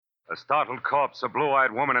A startled corpse, a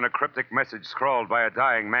blue-eyed woman, and a cryptic message scrawled by a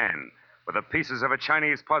dying man, with the pieces of a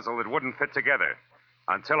Chinese puzzle that wouldn't fit together.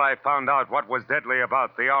 Until I found out what was deadly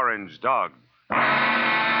about the orange dog.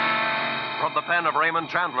 From the pen of Raymond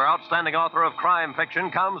Chandler, outstanding author of crime fiction,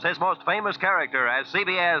 comes his most famous character as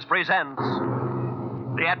CBS presents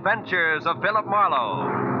The Adventures of Philip Marlowe.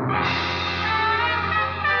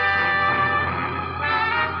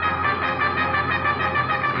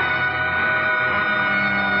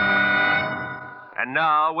 And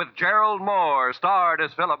now, with Gerald Moore, starred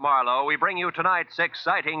as Philip Marlowe, we bring you tonight's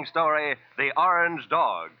exciting story, The Orange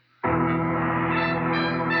Dog.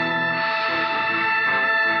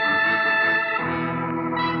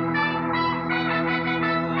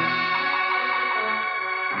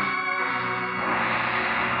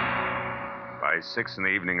 By 6 in the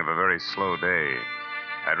evening of a very slow day,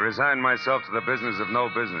 I'd resigned myself to the business of no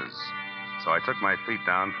business. So I took my feet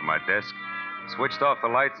down from my desk, switched off the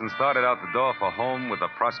lights, and started out the door for home with the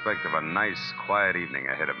prospect of a nice, quiet evening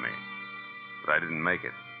ahead of me. But I didn't make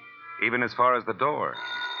it, even as far as the door.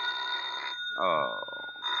 Oh.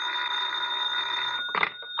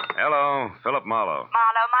 Hello, Philip Marlowe.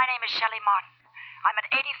 Marlowe, my name is Shelley Martin. I'm at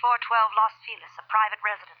 8412 Los Feliz, a private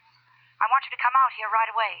residence. I want you to come out here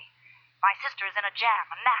right away. My sister is in a jam,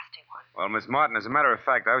 a nasty one. Well, Miss Martin, as a matter of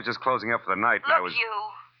fact, I was just closing up for the night. And Look,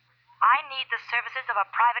 I need the services of a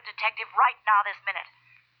private detective right now this minute,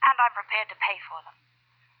 and I'm prepared to pay for them.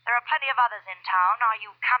 There are plenty of others in town. Are you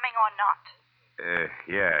coming or not?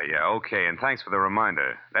 Yeah, okay, and thanks for the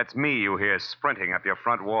reminder. That's me you hear sprinting up your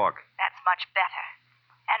front walk. That's much better.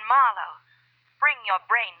 And Marlowe, bring your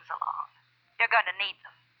brains along. You're going to need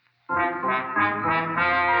them.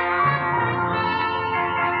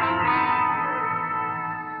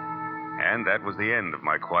 And that was the end of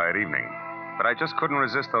my quiet evening. But I just couldn't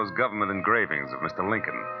resist those government engravings of Mr.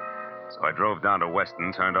 Lincoln. So I drove down to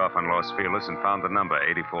Weston, turned off on Los Feliz, and found the number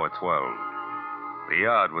 8412. The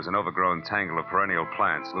yard was an overgrown tangle of perennial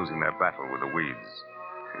plants losing their battle with the weeds.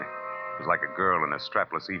 It was like a girl in a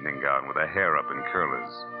strapless evening gown with her hair up in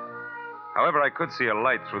curlers. However, I could see a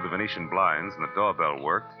light through the Venetian blinds, and the doorbell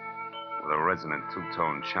worked with a resonant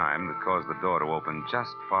two-tone chime that caused the door to open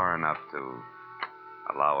just far enough to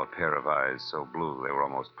allow a pair of eyes so blue they were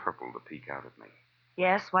almost purple to peek out at me.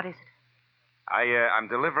 Yes, what is it? I'm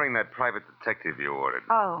delivering that private detective you ordered.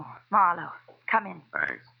 Oh, Marlowe, come in.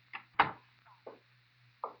 Thanks.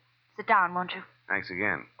 Sit down, won't you? Thanks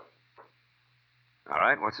again. All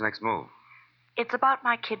right, what's the next move? It's about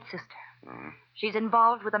my kid sister. Mm-hmm. She's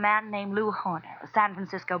involved with a man named Lou Horner, a San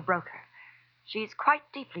Francisco broker. She's quite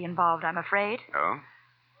deeply involved, I'm afraid. Oh?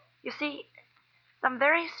 You see, some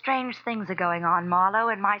very strange things are going on, Marlowe,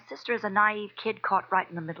 and my sister is a naive kid caught right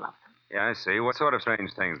in the middle of them. Yeah, I see. What sort of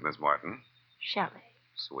strange things, Miss Martin? Shelley.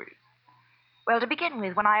 Sweet. Well, to begin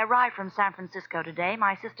with, when I arrived from San Francisco today,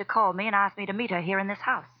 my sister called me and asked me to meet her here in this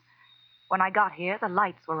house. When I got here, the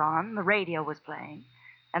lights were on, the radio was playing,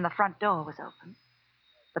 and the front door was open.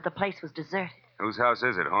 But the place was deserted. Whose house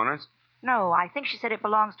is it, Horner's? No, I think she said it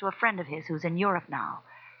belongs to a friend of his who's in Europe now.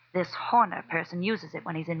 This Horner person uses it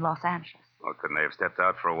when he's in Los Angeles. Well, couldn't they have stepped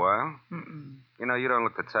out for a while? Mm-mm. You know, you don't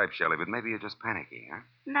look the type, Shelley, but maybe you're just panicky, huh?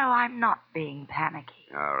 No, I'm not being panicky.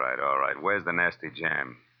 All right. Where's the nasty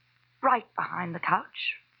jam? Right behind the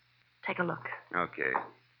couch. Take a look. Okay.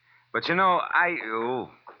 But you know, I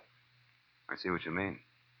see what you mean.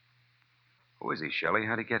 Who is he, Shelley?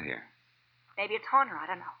 How'd he get here? Maybe it's Horner, I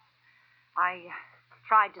don't know. I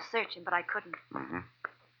tried to search him, but I couldn't. Mm-hmm.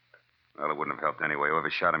 Well, it wouldn't have helped anyway. Whoever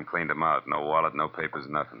shot him cleaned him out. No wallet, no papers,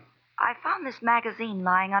 nothing. I found this magazine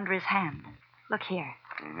lying under his hand. Look here.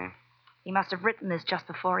 Mm-hmm. He must have written this just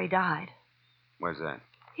before he died. Where's that?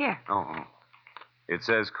 Here. Oh. It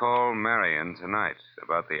says, call Marion tonight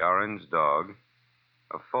about the orange dog,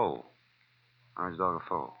 a foe. Orange dog, a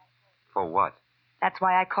foe. For what? That's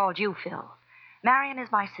why I called you, Phil. Marion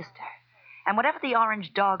is my sister. And whatever the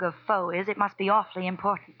orange dog of foe is, it must be awfully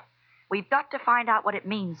important. We've got to find out what it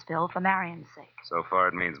means, Phil, for Marion's sake. So far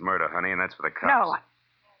it means murder, honey, and that's for the cops. No.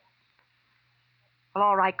 Well,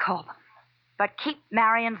 all right, call them. But keep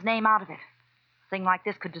Marion's name out of it. A thing like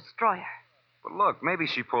this could destroy her. But look, maybe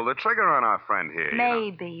she pulled the trigger on our friend here.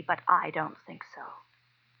 Maybe, but I don't think so.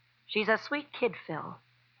 She's a sweet kid, Phil.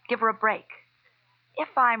 Give her a break.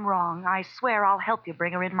 If I'm wrong, I swear I'll help you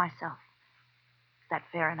bring her in myself. Is that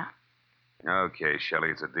fair enough? Okay, Shelley,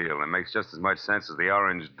 it's a deal. It makes just as much sense as the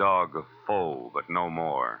orange dog of foe, but no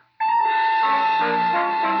more.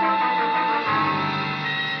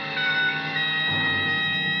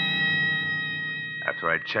 After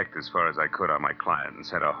I'd checked as far as I could on my client and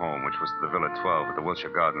sent her home, which was to the Villa 12 at the Wilshire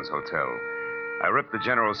Gardens Hotel, I ripped the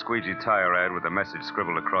General Squeegee tire ad with the message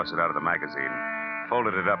scribbled across it out of the magazine,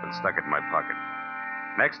 folded it up, and stuck it in my pocket.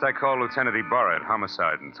 Next, I called Lieutenant Ibarra at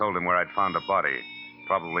Homicide and told him where I'd found a body,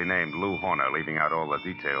 probably named Lou Horner, leaving out all the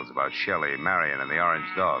details about Shelley, Marion, and the orange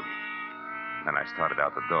dog. Then I started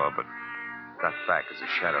out the door, but got back as a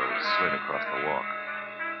shadow slid across the walk.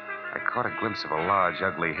 I caught a glimpse of a large,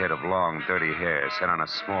 ugly head of long, dirty hair set on a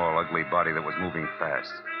small, ugly body that was moving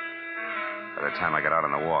fast. By the time I got out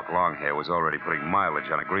on the walk, Longhair was already putting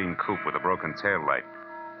mileage on a green coupe with a broken tail light.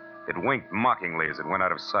 It winked mockingly as it went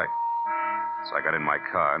out of sight. So I got in my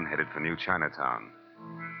car and headed for New Chinatown.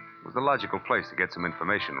 It was the logical place to get some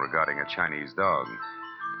information regarding a Chinese dog.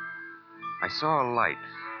 I saw a light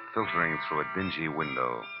filtering through a dingy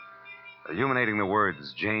window, illuminating the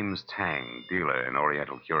words James Tang, dealer in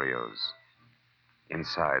Oriental curios.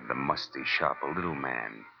 Inside the musty shop, a little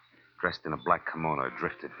man, dressed in a black kimono,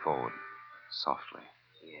 drifted forward, softly.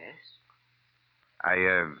 Yes?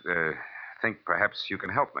 I think perhaps you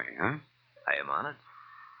can help me, huh? I am honored.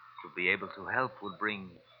 To be able to help would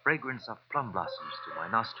bring fragrance of plum blossoms to my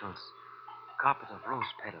nostrils, carpet of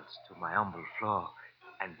rose petals to my humble floor,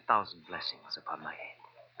 and 1,000 blessings upon my head.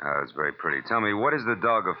 Oh, that's very pretty. Tell me, what is the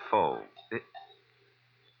dog of Foe? The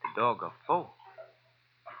dog of foe?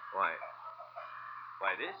 Why,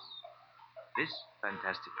 this? This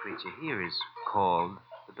fantastic creature here is called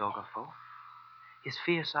the dog of foe. His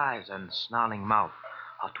fierce eyes and snarling mouth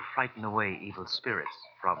are to frighten away evil spirits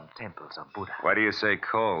from temples of Buddha. Why do you say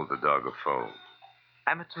called the dog of Foe?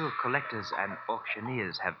 Amateur collectors and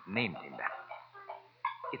auctioneers have named him that.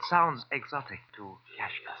 It sounds exotic to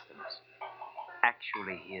cash customers.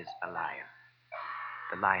 Actually, he is a lion.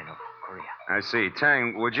 The lion of Korea. I see.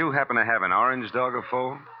 Tang, would you happen to have an orange dog of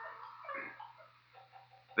Foe?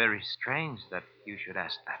 Very strange that you should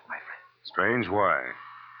ask that, my friend. Strange, why?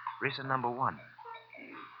 Reason number one.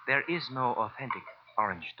 There is no authentic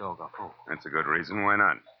orange dog of foe. That's a good reason. Why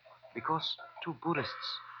not? Because to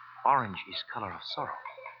Buddhists, orange is color of sorrow.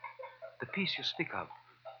 The piece you speak of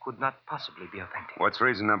could not possibly be authentic. What's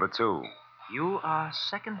reason number two? You are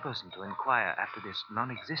second person to inquire after this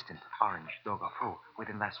non-existent orange dog of foe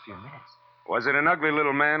within the last few minutes. Was it an ugly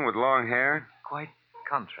little man with long hair? Quite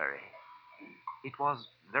contrary. It was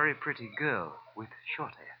very pretty girl with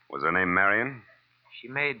short hair. Was her name Marion? She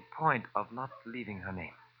made point of not leaving her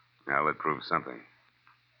name. Well, that proves something.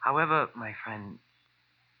 However, my friend,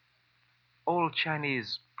 old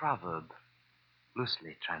Chinese proverb,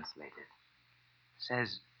 loosely translated,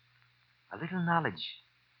 says a little knowledge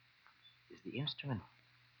is the instrument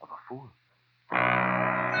of a fool.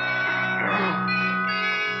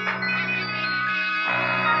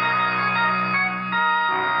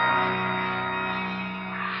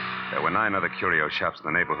 There were 9 other curio shops in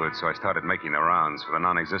the neighborhood, so I started making the rounds for the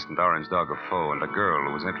non-existent orange dog of Foe and a girl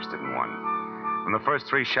who was interested in one. From the first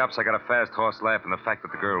 3 shops, I got a fast horse laugh and the fact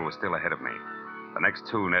that the girl was still ahead of me. The next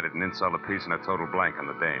 2 netted an insult apiece and a total blank on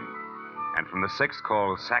the dame. And from the 6th,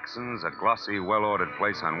 called Saxon's, a glossy, well-ordered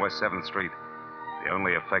place on West 7th Street, the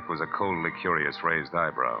only effect was a coldly curious raised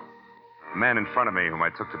eyebrow. The man in front of me, whom I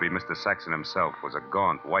took to be Mr. Saxon himself, was a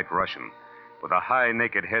gaunt white Russian with a high,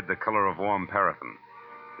 naked head the color of warm paraffin.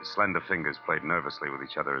 His slender fingers played nervously with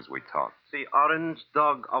each other as we talked. The orange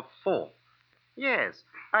dog of Foe. Yes,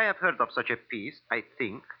 I have heard of such a piece, I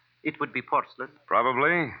think. It would be porcelain.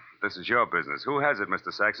 Probably. This is your business. Who has it,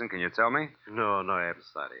 Mr. Saxon? Can you tell me? No, I'm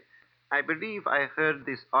sorry. I believe I heard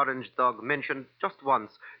this orange dog mentioned just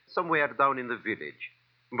once, somewhere down in the village.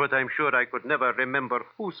 But I'm sure I could never remember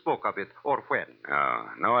who spoke of it or when. Oh,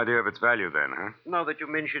 no idea of its value then, huh? Now that you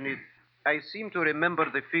mention it, I seem to remember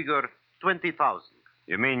the figure 20,000.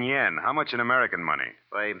 You mean yen. How much in American money?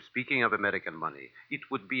 I am speaking of American money. It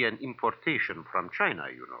would be an importation from China,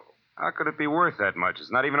 you know. How could it be worth that much?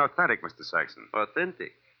 It's not even authentic, Mr. Saxon.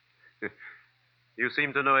 Authentic. You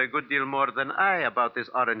seem to know a good deal more than I about this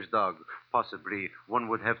orange dog. Possibly one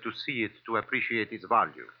would have to see it to appreciate its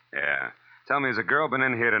value. Yeah. Tell me, has a girl been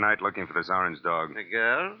in here tonight looking for this orange dog? A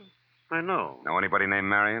girl? I know. Know anybody named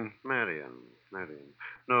Marion? Marion.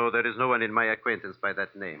 No, there is no one in my acquaintance by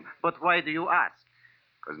that name. But why do you ask?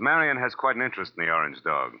 Because Marion has quite an interest in the orange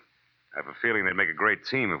dog. I have a feeling they'd make a great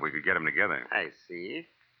team if we could get them together. I see.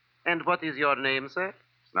 And what is your name, sir?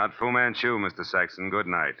 It's not Fu Manchu, Mr. Saxon. Good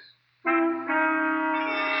night.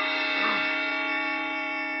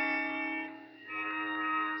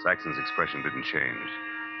 Saxon's expression didn't change.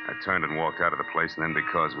 I turned and walked out of the place, and then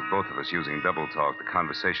because, with both of us using double talk, the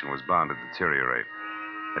conversation was bound to deteriorate.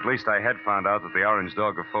 At least I had found out that the orange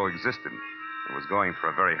dog of Foe existed and was going for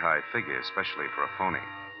a very high figure, especially for a phony.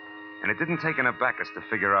 And it didn't take an abacus to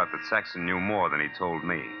figure out that Saxon knew more than he told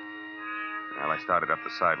me. Well, I started up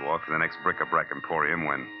the sidewalk to the next bric-a-brac emporium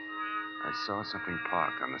when I saw something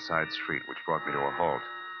parked on the side street, which brought me to a halt.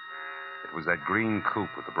 It was that green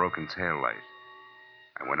coupe with the broken tail light.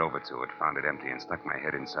 I went over to it, found it empty, and stuck my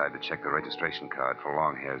head inside to check the registration card for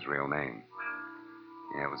Longhair's real name.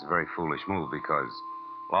 Yeah, it was a very foolish move because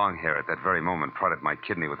Longhair at that very moment prodded my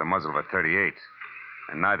kidney with the muzzle of a .38.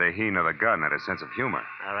 And neither he nor the gun had a sense of humor.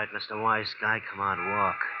 All right, Mr. Wise Guy, come on,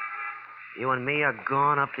 walk. You and me are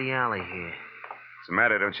going up the alley here. What's the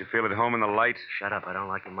matter? Don't you feel at home in the light? Shut up. I don't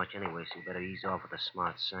like it much anyway, so you better ease off with the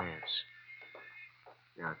smart sayings.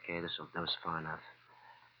 Okay, this was far enough.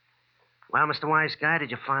 Well, Mr. Wise Guy,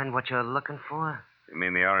 did you find what you're looking for? You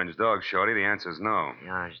mean the orange dog, Shorty? The answer's no. The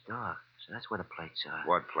orange dog. So that's where the plates are.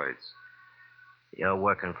 What plates? You're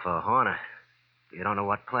working for Horner. You don't know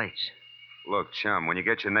what plates. Look, chum, when you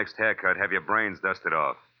get your next haircut, have your brains dusted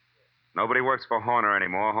off. Nobody works for Horner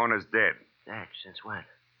anymore. Horner's dead. Dead? Since when?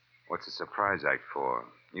 What's the surprise act for?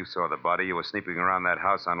 You saw the body. You were sneaking around that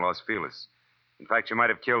house on Los Feliz. In fact, you might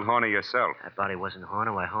have killed Horner yourself. That body wasn't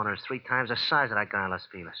Horner. Why, Horner is 3 times the size of that guy in Los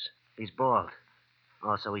Feliz. He's bald.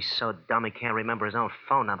 Also, he's so dumb he can't remember his own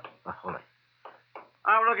phone number. Oh, hold it.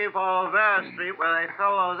 I'm looking for Vera Street where they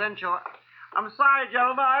sell those enchiladas. I'm sorry,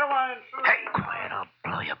 gentlemen. I don't want to intrude. Hey, quiet. I'll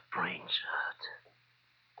blow your brains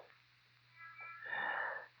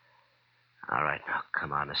out. All right, now,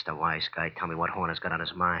 come on, Mr. Wise Guy. Tell me what Horner's got on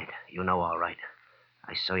his mind. You know all right.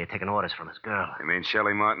 I saw you taking orders from his girl. You mean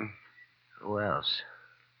Shelley Martin? Who else?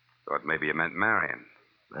 Thought maybe you meant Marion.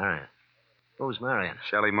 Marion. Who's Marion?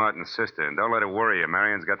 Shelley Martin's sister. And don't let it worry you.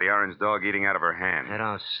 Marion's got the orange dog eating out of her hand. I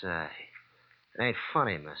don't say. It ain't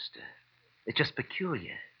funny, mister. It's just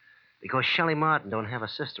peculiar. Because Shelley Martin don't have a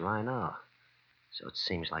sister, I know. So it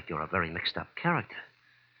seems like you're a very mixed-up character.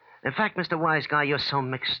 In fact, Mr. Wise Guy, you're so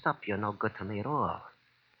mixed up, you're no good to me at all.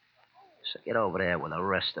 So get over there with the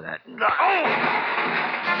rest of that.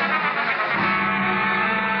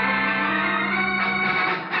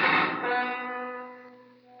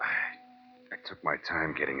 I took my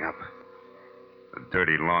time getting up. The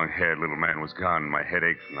dirty, long-haired little man was gone, and my head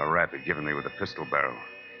ached from the rap he'd given me with the pistol barrel.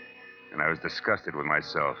 And I was disgusted with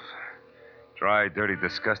myself. Dry, dirty,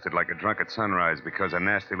 disgusted like a drunk at sunrise because a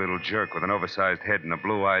nasty little jerk with an oversized head and a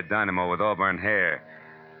blue-eyed dynamo with auburn hair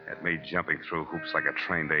had me jumping through hoops like a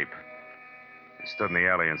trained ape. I stood in the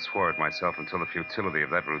alley and swore at myself until the futility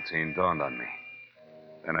of that routine dawned on me.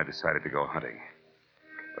 Then I decided to go hunting.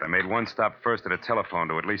 But I made one stop first at a telephone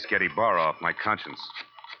to at least get Ibarra off my conscience.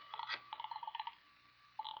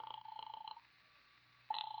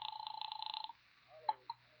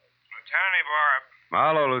 Lieutenant Ibarra.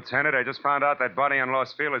 Marlowe, Lieutenant. I just found out that body on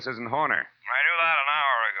Los Feliz isn't Horner. I knew that an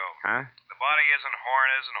hour ago. Huh? The body isn't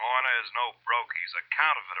Horner's, and Horner is no broke. He's a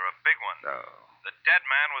counterfeiter, a big one. Oh. The dead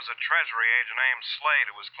man was a treasury agent named Slade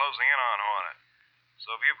who was closing in on Horner.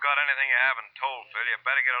 So if you've got anything you haven't told, Phil, you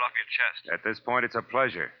better get it off your chest. At this point, it's a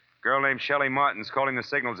pleasure. Girl named Shelley Martin's calling the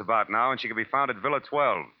signals about now, and she can be found at Villa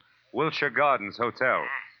 12, Wilshire Gardens Hotel.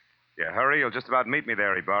 Yeah, hurry. You'll just about meet me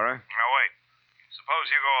there, Ibarra. Now, wait. Suppose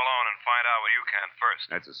you go alone and find out what you can first.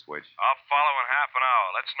 That's a switch. I'll follow in half an hour.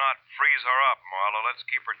 Let's not freeze her up, Marlowe. Let's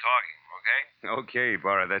keep her talking, okay? Okay,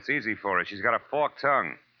 Ibarra. That's easy for her. She's got a forked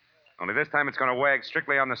tongue. Only this time it's going to wag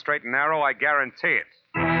strictly on the straight and narrow, I guarantee it.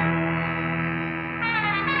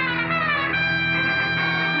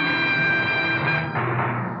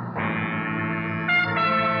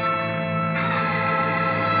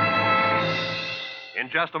 In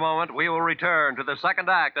just a moment, we will return to the second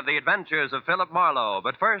act of the adventures of Philip Marlowe.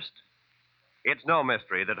 But first, it's no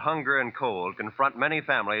mystery that hunger and cold confront many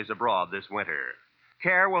families abroad this winter.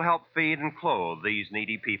 CARE will help feed and clothe these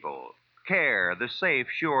needy people. CARE, the safe,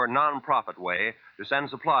 sure, non-profit way to send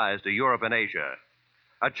supplies to Europe and Asia.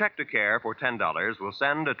 A check to CARE for $10 will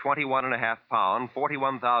send a 21.5-pound,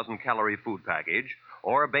 41,000-calorie food package,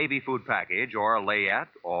 or a baby food package, or a layette,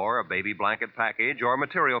 or a baby blanket package, or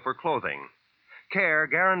material for clothing. CARE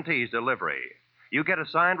guarantees delivery. You get a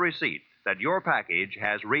signed receipt that your package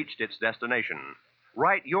has reached its destination.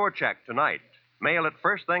 Write your check tonight. Mail it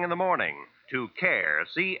first thing in the morning to CARE,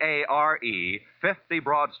 C-A-R-E, 50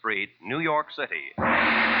 Broad Street, New York City.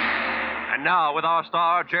 And now, with our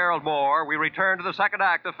star, Gerald Moore, we return to the second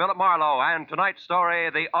act of Philip Marlowe and tonight's story,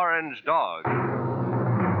 The Orange Dog.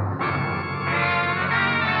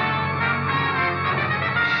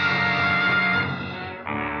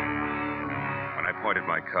 I pointed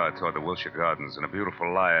my car toward the Wilshire Gardens, and a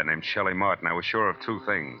beautiful liar named Shelley Martin, I was sure of two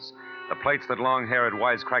things. The plates that Longhair had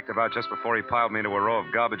wisecracked about just before he piled me into a row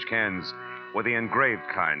of garbage cans were the engraved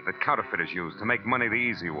kind that counterfeiters use to make money the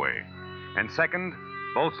easy way. And second,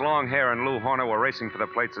 both Longhair and Lou Horner were racing for the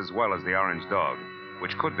plates as well as the orange dog.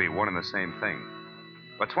 which could be one and the same thing.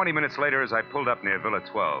 But 20 minutes later, as I pulled up near Villa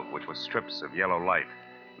 12, which was strips of yellow light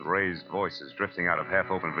and raised voices drifting out of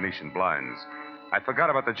half-open Venetian blinds, I forgot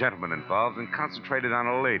about the gentleman involved and concentrated on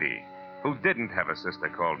a lady who didn't have a sister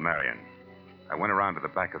called Marion. I went around to the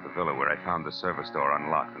back of the villa where I found the service door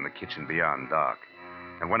unlocked and the kitchen beyond dark.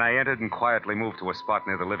 And when I entered and quietly moved to a spot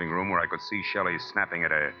near the living room where I could see Shelley snapping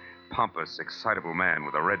at a pompous, excitable man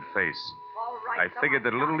with a red face, All right, I figured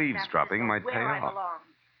that a little I'm eavesdropping might pay where I off. belong.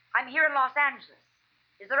 I'm here in Los Angeles.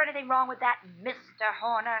 Is there anything wrong with that, Mr.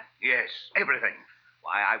 Horner? Yes, everything.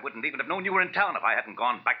 Why, I wouldn't even have known you were in town if I hadn't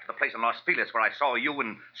gone back to the place in Los Feliz where I saw you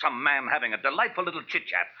and some man having a delightful little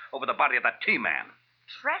chit-chat over the body of that T-man.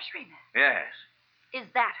 Treasury man? Yes. Is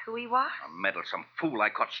that who he was? A meddlesome fool I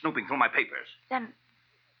caught snooping through my papers. Then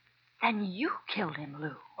you killed him,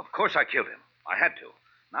 Lou. Of course I killed him. I had to.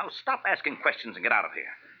 Now stop asking questions and get out of here.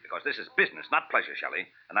 Because this is business, not pleasure, Shelley.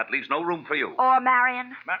 And that leaves no room for you. Or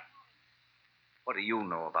Marion? What do you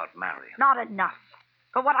know about Marion? Not enough.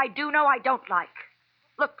 But what I do know, I don't like.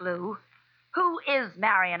 Look, Lou, who is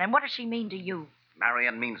Marion and what does she mean to you?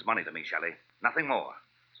 Marion means money to me, Shelley. Nothing more.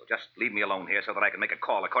 So just leave me alone here so that I can make a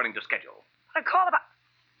call according to schedule. A call about...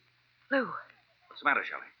 Lou, What's the matter,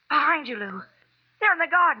 Shelley? behind you, Lou. They're in the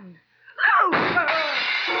garden.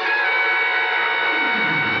 Lou!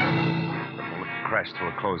 The bullet crashed through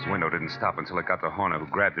a closed window, didn't stop until it got to Horner, who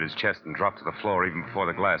grabbed at his chest and dropped to the floor even before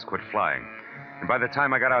the glass quit flying. And by the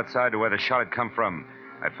time I got outside to where the shot had come from,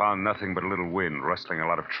 I found nothing but a little wind rustling a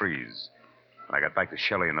lot of trees. When I got back to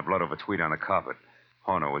Shelley and the blood over tweed on the carpet,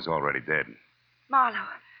 Horner was already dead.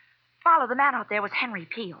 Marlowe, the man out there was Henry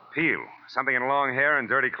Peel. Peel? Something in long hair and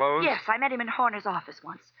dirty clothes? Yes, I met him in Horner's office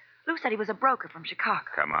once. Lou said he was a broker from Chicago.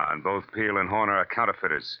 Come on, both Peel and Horner are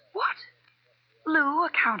counterfeiters. What? Lou, a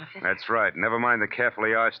counterfeit? That's right. Never mind the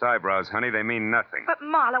carefully arched eyebrows, honey. They mean nothing. But,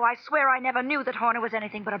 Marlowe, I swear I never knew that Horner was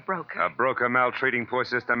anything but a broker. A broker maltreating poor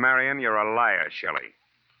sister Marion? You're a liar, Shelley.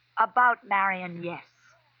 About Marion, yes.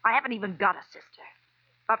 I haven't even got a sister.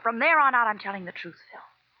 But from there on out, I'm telling the truth, Phil.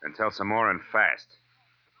 Then tell some more and fast.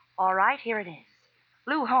 All right, here it is.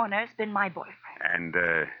 Lou Horner's been my boyfriend And,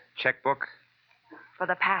 checkbook? for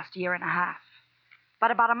the past year and a half. But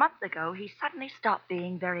about a month ago, he suddenly stopped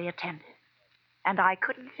being very attentive. And I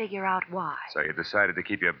couldn't figure out why. So you decided to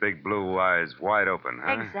keep your big blue eyes wide open,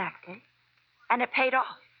 huh? Exactly. And it paid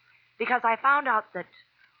off. Because I found out that,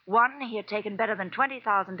 one, he had taken better than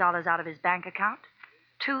 $20,000 out of his bank account.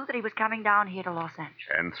 Two, that he was coming down here to Los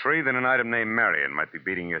Angeles. And three, that an item named Marion might be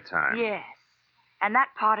beating your time. Yes. And that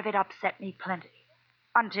part of it upset me plenty.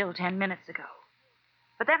 Until 10 minutes ago.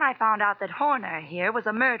 But then I found out that Horner here was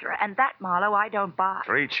a murderer, and that, Marlowe, I don't buy.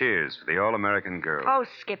 3 cheers for the all-American girl. Oh,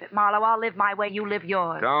 skip it, Marlowe. I'll live my way, you live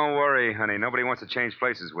yours. Don't worry, honey. Nobody wants to change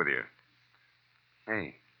places with you.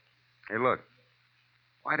 Hey, look.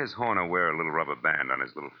 Why does Horner wear a little rubber band on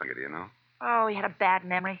his little finger, do you know? Oh, he had a bad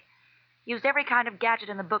memory. Used every kind of gadget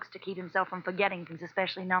in the books to keep himself from forgetting things,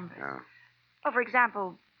 especially numbers. Yeah. Well, for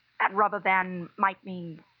example, that rubber band might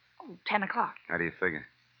mean 10 o'clock. How do you figure?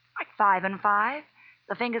 Like 5 and 5.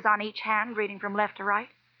 The fingers on each hand, reading from left to right.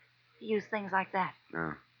 He used things like that.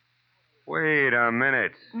 No. Wait a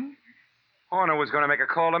minute. Hmm? Horner was going to make a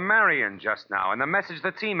call to Marion just now, and the message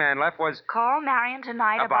the T-man left was... Call Marion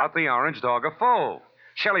tonight about the orange dog of foe.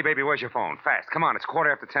 Shelley, baby, where's your phone? Fast. Come on, it's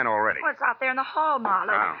 10:15 already. Well, it's out there in the hall,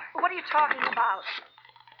 Marlowe. Oh. What are you talking about?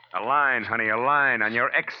 A line, honey, a line on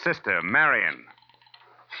your ex-sister, Marion.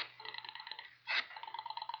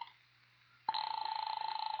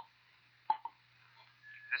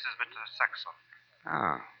 This is Mr. Saxon.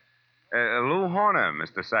 Ah. Lou Horner,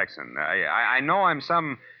 Mr. Saxon. I know I'm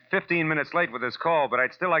some 15 minutes late with this call, but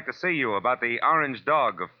I'd still like to see you about the orange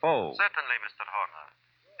dog of foe. Certainly, Mr. Horner.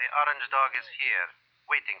 The orange dog is here,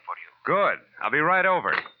 waiting for you. Good. I'll be right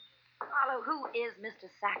over. Marlowe, who is Mr.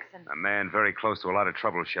 Saxon? A man very close to a lot of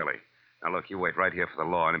trouble, Shelley. Now, look, you wait right here for the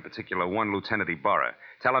law, and in particular, one Lieutenant Ibarra.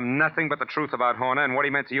 Tell him nothing but the truth about Horner and what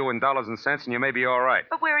he meant to you in dollars and cents, and you may be all right.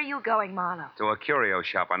 But where are you going, Marlowe? To a curio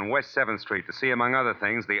shop on West 7th Street to see, among other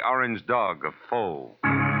things, the orange dog of foe.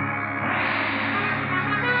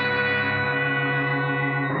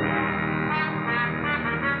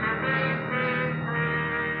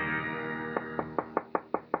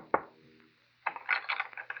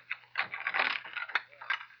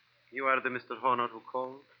 You are the Mr. Horner who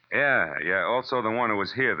called? Yeah. Also the one who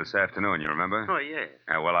was here this afternoon, you remember? Oh, yes.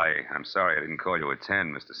 Well, I'm sorry I didn't call you at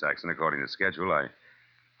 10, Mr. Saxon, according to schedule. I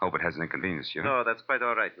hope it hasn't inconvenienced you. No, that's quite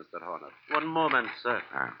all right, Mr. Horner. One moment, sir.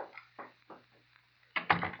 Ah.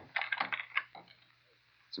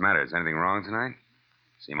 What's the matter? Is anything wrong tonight?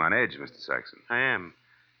 Seem on edge, Mr. Saxon. I am.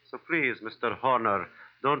 So please, Mr. Horner,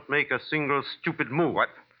 Don't make a single stupid move. What?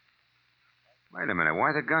 Wait a minute.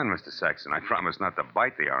 Why the gun, Mr. Saxon? I promised not to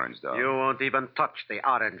bite the orange dog. You won't even touch the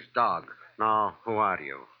orange dog. Now, who are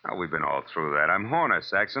you? Oh, we've been all through that. I'm Horner,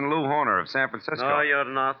 Saxon. Lou Horner of San Francisco. No, you're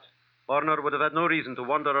not. Horner would have had no reason to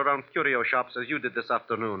wander around curio shops as you did this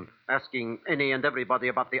afternoon, asking any and everybody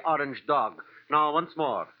about the orange dog. Now, once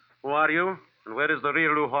more, who are you, and where is the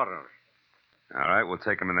real Lou Horner? All right, we'll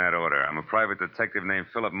take them in that order. I'm a private detective named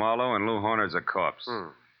Philip Marlowe, and Lou Horner's a corpse.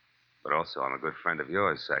 But also, I'm a good friend of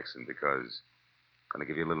yours, Saxon, because I'm going to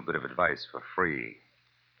give you a little bit of advice for free.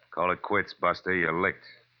 Call it quits, Buster. You're licked.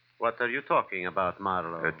 What are you talking about,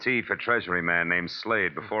 Marlowe? A T for Treasury man named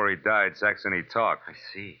Slade. Before he died, Saxon, he talked. I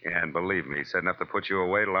see. Yeah, and believe me, he said enough to put you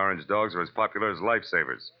away till orange dogs are as popular as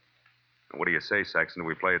lifesavers. And what do you say, Saxon? Do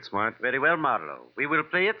we play it smart? Very well, Marlowe. We will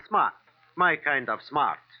play it smart. My kind of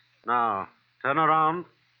smart. Now, turn around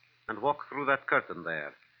and walk through that curtain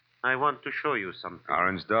there. I want to show you something.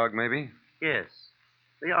 Orange dog, maybe? Yes,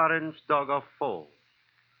 the orange dog of Foe.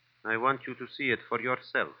 I want you to see it for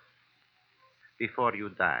yourself before you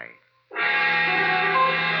die.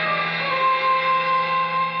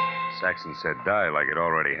 Saxon said die like it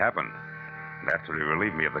already happened. And after he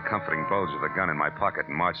relieved me of the comforting bulge of the gun in my pocket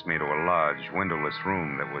and marched me to a large, windowless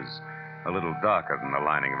room that was a little darker than the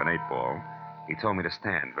lining of an 8-ball, he told me to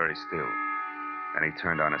stand very still. Then he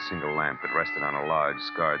turned on a single lamp that rested on a large,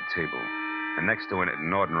 scarred table, and next to it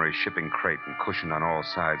an ordinary shipping crate and cushioned on all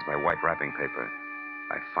sides by white wrapping paper.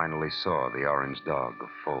 I finally saw the orange dog of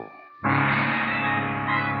Foe.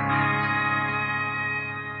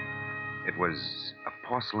 It was a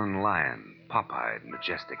porcelain lion, pop-eyed,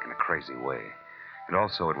 majestic in a crazy way. And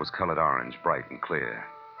also it was colored orange, bright and clear.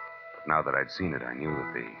 But now that I'd seen it, I knew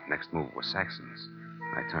that the next move was Saxon's.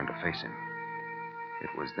 And I turned to face him.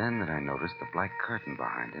 It was then that I noticed the black curtain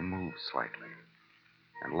behind him moved slightly.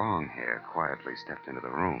 And Longhair quietly stepped into the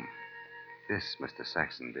room. This Mr.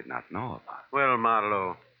 Saxon did not know about. Well,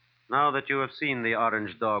 Marlowe, now that you have seen the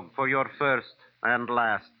orange dog for your first and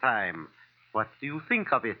last time, what do you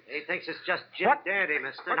think of it? He thinks it's just Jim Dandy,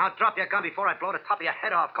 mister. Now drop your gun before I blow the top of your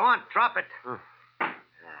head off. Go on, drop it.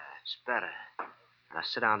 It's better. Now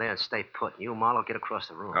sit down there and stay put. You, Marlowe, get across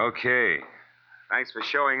the room. Okay. Thanks for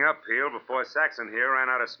showing up, Peel, before Saxon here ran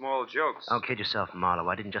out of small jokes. Don't kid yourself, Marlowe.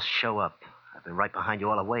 I didn't just show up. I've been right behind you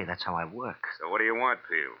all the way. That's how I work. So what do you want,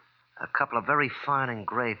 Peel? A couple of very fine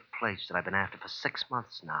engraved plates that I've been after for 6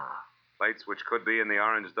 months now. Plates which could be in the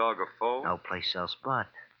orange dog of Foe? No place else but.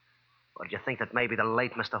 Or do you think that maybe the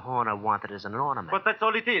late Mr. Horner wanted as an ornament? But that's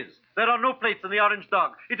all it is. There are no plates in the orange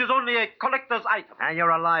dog. It is only a collector's item. And you're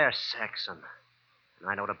a liar, Saxon. And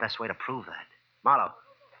I know the best way to prove that. Marlowe,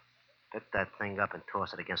 pick that thing up and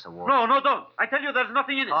toss it against the wall. No, don't. I tell you, there's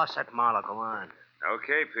nothing in it. Toss it, Marlowe. Go on.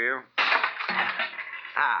 Okay, Peel.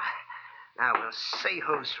 Now we'll see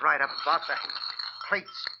who's right about the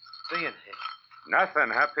plates being hit. Nothing,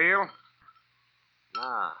 huh, Peel?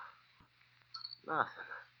 No. Nothing.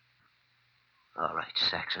 All right,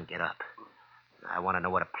 Saxon, get up. I want to know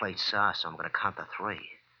what the plates are, so I'm going to count to 3.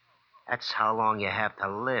 That's how long you have to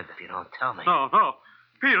live if you don't tell me. No.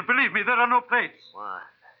 Peel, believe me, there are no plates. 1,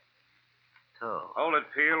 2. Hold it,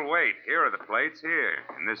 Peel. Wait. Here are the plates. Here.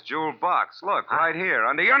 In this jeweled box. Look, right here,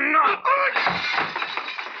 under your nose.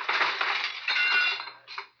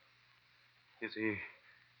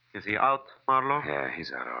 Is he out, Marlowe? Yeah,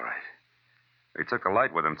 he's out all right. He took the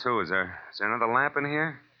light with him, too. Is there another lamp in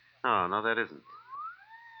here? No, there isn't.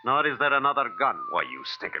 Nor is there another gun. Why, you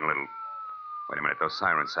stinking little... Wait a minute. Those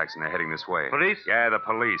sirens, Saxon, they're heading this way. Police? Yeah, the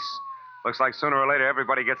police. Looks like sooner or later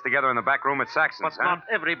everybody gets together in the back room at Saxon's, But not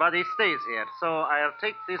everybody stays here, so I'll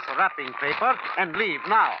take this wrapping paper and leave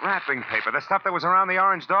now. Wrapping paper? The stuff that was around the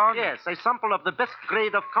orange dog? Yes, a sample of the best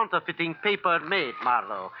grade of counterfeiting paper made,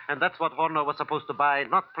 Marlowe. And that's what Horner was supposed to buy,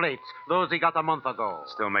 not plates. Those he got a month ago.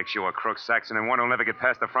 Still makes you a crook, Saxon, and one who'll never get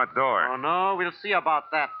past the front door. Oh, no, we'll see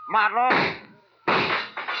about that. Marlowe!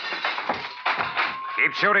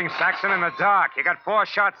 Keep shooting, Saxon, in the dark. You got 4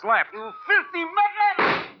 shots left. You filthy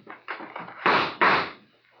murderer!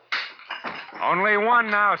 Only 1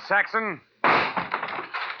 now, Saxon.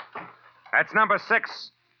 That's number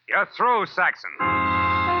 6. You're through, Saxon.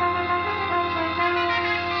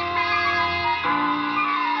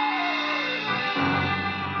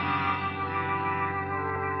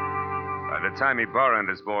 By the time Ibarra and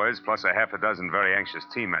his boys, plus a half a dozen very anxious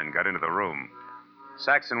T-men, got into the room,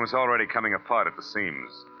 Saxon was already coming apart at the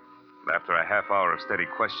seams. But after a half hour of steady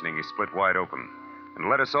questioning, he split wide open and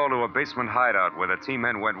led us all to a basement hideout where the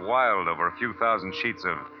T-men went wild over a few thousand sheets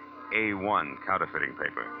of A1 counterfeiting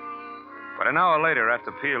paper. But an hour later,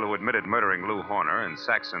 after Peel, who admitted murdering Lou Horner, and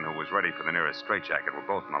Saxon, who was ready for the nearest straitjacket, were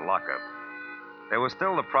both in the lockup, There was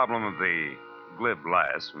still the problem of the glib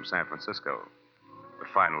lass from San Francisco. But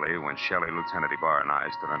finally, when Shelley, Lieutenant Ibarra, and I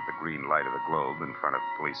stood under the green light of the globe in front of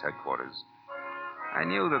police headquarters, I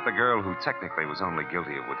knew that the girl who technically was only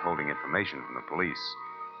guilty of withholding information from the police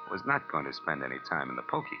was not going to spend any time in the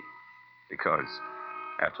pokey. Because,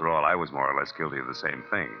 after all, I was more or less guilty of the same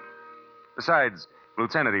thing. Besides,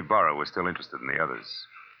 Lieutenant Ibarra was still interested in the others.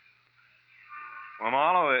 Well,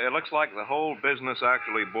 Marlowe, it looks like the whole business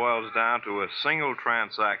actually boils down to a single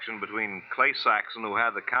transaction between Clay Saxon, who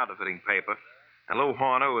had the counterfeiting paper, and Lou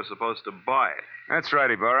Horner, who was supposed to buy it. That's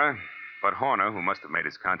right, Ibarra. But Horner, who must have made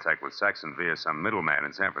his contact with Saxon via some middleman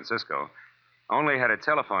in San Francisco, only had a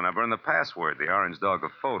telephone number and the password, the Orange Dog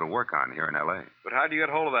of Foe, to work on here in L.A. But how'd you get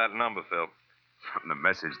hold of that number, Phil? From the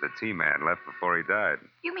message the T-Man left before he died.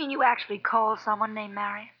 You mean you actually called someone named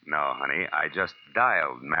Marion? No, honey, I just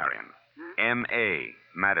dialed Marion. M.A.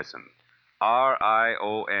 Madison.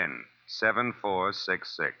 R-I-O-N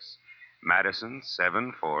 7466. Madison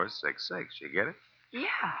 7466. You get it?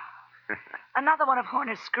 Yeah. Another one of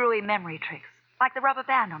Horner's screwy memory tricks, like the rubber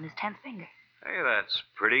band on his 10th finger. Hey, that's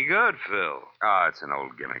pretty good, Phil. Ah, it's an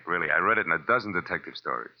old gimmick, really. I read it in a dozen detective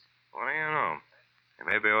stories. What do you know?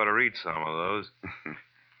 Maybe I ought to read some of those.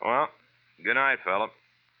 Well, good night, fella.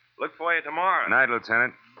 Look for you tomorrow. Good night,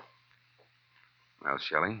 Lieutenant. Well,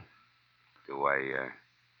 Shelley, do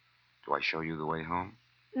I show you the way home?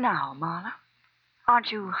 No, Marla.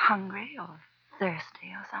 Aren't you hungry or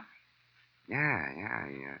thirsty or something? Yeah,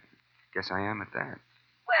 I guess I am at that.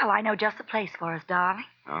 Well, I know just the place for us, darling.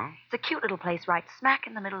 Oh? It's a cute little place right smack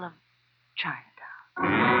in the middle of Chinatown.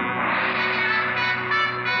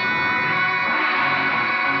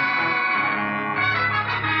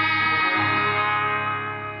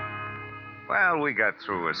 Well, we got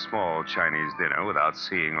through a small Chinese dinner without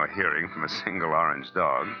seeing or hearing from a single orange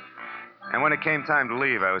dog. And when it came time to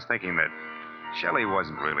leave, I was thinking that Shelley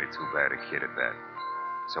wasn't really too bad a kid at that.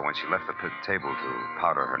 So when she left the table to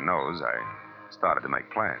powder her nose, I started to make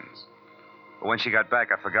plans. But when she got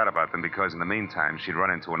back, I forgot about them because in the meantime, she'd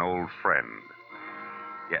run into an old friend.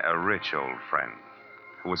 Yeah, a rich old friend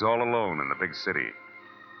who was all alone in the big city.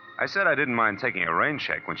 I said I didn't mind taking a rain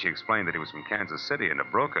check when she explained that he was from Kansas City and a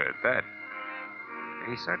broker at that.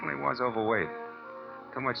 He certainly was overweight.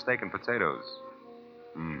 Too much steak and potatoes.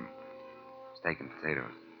 Steak and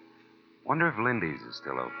potatoes. Wonder if Lindy's is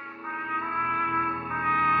still open.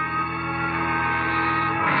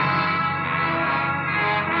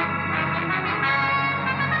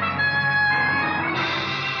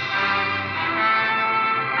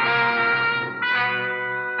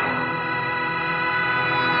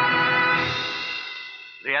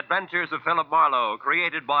 The Adventures of Philip Marlowe,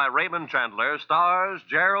 created by Raymond Chandler, stars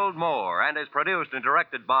Gerald Moore, and is produced and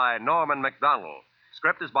directed by Norman MacDonald.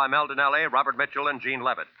 Script is by Mel Dinelli, Robert Mitchell, and Gene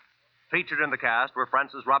Levitt. Featured in the cast were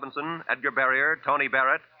Francis Robinson, Edgar Barrier, Tony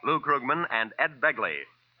Barrett, Lou Krugman, and Ed Begley.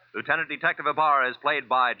 Lieutenant Detective Ibarra is played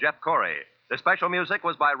by Jeff Corey. The special music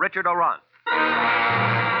was by Richard Orant.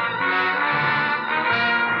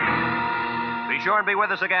 Be sure and be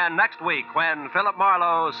with us again next week when Philip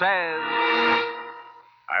Marlowe says...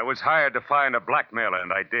 I was hired to find a blackmailer,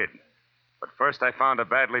 and I did. But first I found a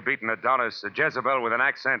badly beaten Adonis, a Jezebel with an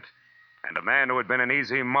accent, and a man who had been an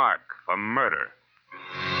easy mark for murder.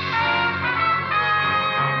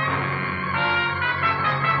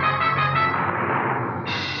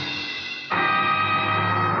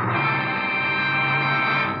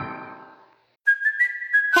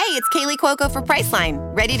 Hey, it's Kaylee Cuoco for Priceline.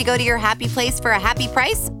 Ready to go to your happy place for a happy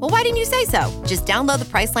price? Well, why didn't you say so? Just download the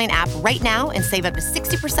Priceline app right now and save up to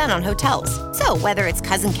 60% on hotels. So whether it's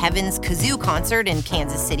Cousin Kevin's Kazoo Concert in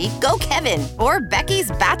Kansas City, go Kevin, or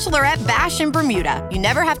Becky's Bachelorette Bash in Bermuda, you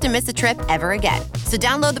never have to miss a trip ever again. So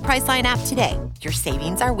download the Priceline app today. Your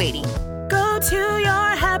savings are waiting. Go to your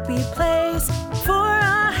happy place for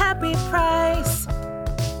a happy price.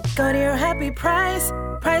 Go to your happy price,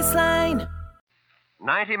 Priceline.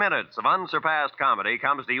 90 minutes of unsurpassed comedy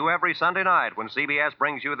comes to you every Sunday night when CBS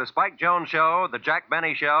brings you The Spike Jones Show, The Jack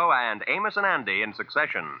Benny Show, and Amos and Andy in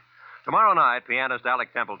succession. Tomorrow night, pianist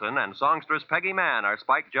Alec Templeton and songstress Peggy Mann are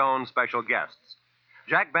Spike Jones' special guests.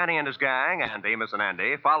 Jack Benny and his gang, and Amos and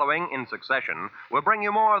Andy, following in succession, will bring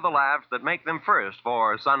you more of the laughs that make them first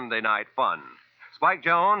for Sunday night fun. Spike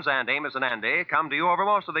Jones and Amos and Andy come to you over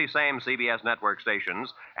most of these same CBS network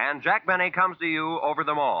stations, and Jack Benny comes to you over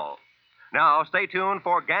them all. Now, stay tuned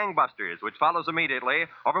for Gangbusters, which follows immediately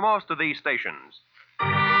over most of these stations.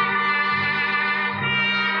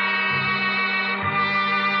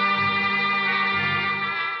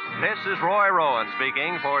 This is Roy Rowan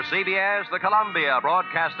speaking for CBS, the Columbia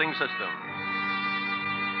Broadcasting System.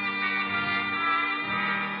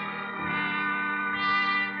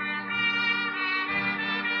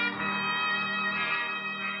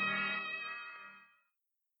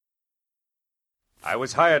 I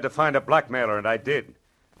was hired to find a blackmailer, and I did.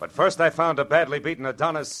 But first I found a badly beaten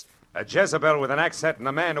Adonis, a Jezebel with an accent, and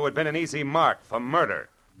a man who had been an easy mark for murder.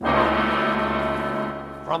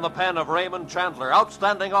 From the pen of Raymond Chandler,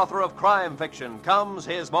 outstanding author of crime fiction, comes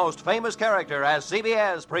his most famous character as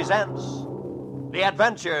CBS presents The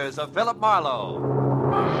Adventures of Philip Marlowe.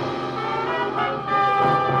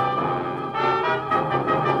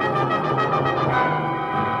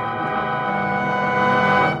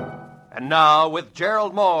 And now, with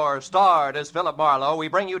Gerald Moore, starred as Philip Marlowe, we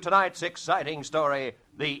bring you tonight's exciting story,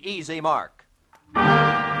 The Easy Mark.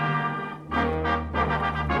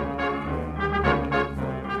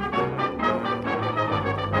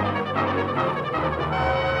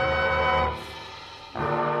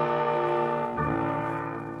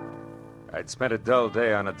 I'd spent a dull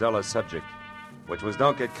day on a duller subject, which was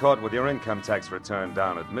don't get caught with your income tax return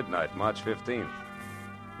down at midnight, March 15th.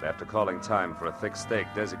 After calling time for a thick steak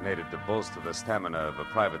designated to bolster the stamina of a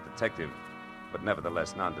private detective, but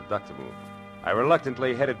nevertheless non-deductible, I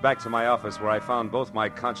reluctantly headed back to my office where I found both my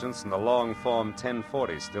conscience and the long Form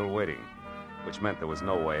 1040 still waiting, which meant there was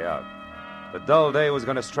no way out. The dull day was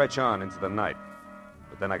going to stretch on into the night,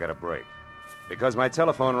 but then I got a break, because my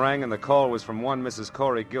telephone rang and the call was from one Mrs.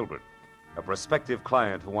 Corey Gilbert, a prospective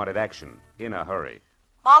client who wanted action in a hurry.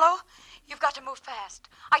 Marlowe, you've got to move fast.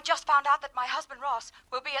 I just found out that my husband, Ross,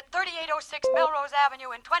 will be at 3806 Melrose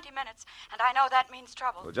Avenue in 20 minutes, and I know that means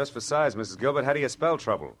trouble. Well, just for size, Mrs. Gilbert, how do you spell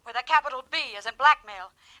trouble? With a capital B, as in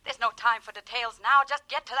blackmail. There's no time for details now. Just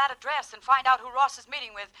get to that address and find out who Ross is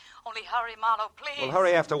meeting with. Only hurry, Marlowe, please. Well,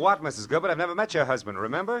 hurry after what, Mrs. Gilbert? I've never met your husband,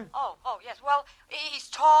 remember? Oh, yes. Well, he's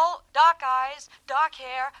tall, dark eyes, dark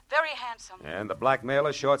hair, very handsome. And the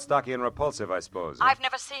blackmailer, short, stocky, and repulsive, I suppose. I've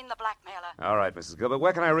never seen the blackmailer. All right, Mrs. Gilbert,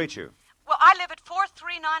 where can I reach you? Well, I live at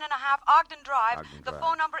 439.5 Ogden Drive. Ogden The Drive.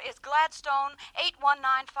 phone number is Gladstone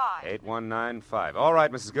 8195. 8195. All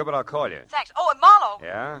right, Mrs. Gilbert, I'll call you. Thanks. Oh, and Marlowe.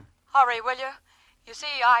 Yeah? Hurry, will you? You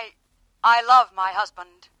see, I love my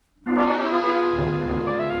husband.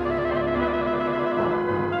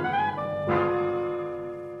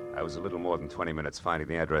 I was a little more than 20 minutes finding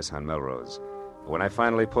the address on Melrose. But when I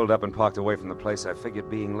finally pulled up and parked away from the place, I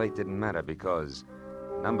figured being late didn't matter because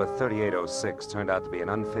number 3806 turned out to be an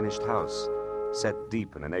unfinished house set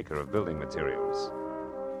deep in an acre of building materials.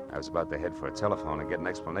 I was about to head for a telephone and get an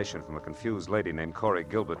explanation from a confused lady named Corey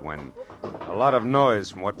Gilbert when a lot of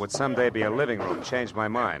noise from what would someday be a living room changed my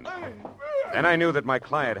mind. Then I knew that my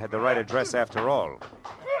client had the right address after all,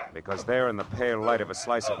 because there in the pale light of a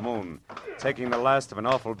slice of moon, taking the last of an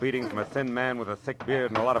awful beating from a thin man with a thick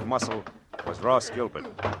beard and a lot of muscle, was Ross Gilbert.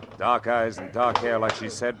 Dark eyes and dark hair, like she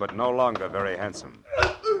said, but no longer very handsome.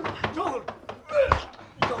 Don't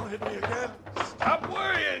hit me again. Stop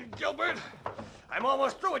worrying, Gilbert. I'm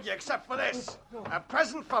almost through with you except for this. A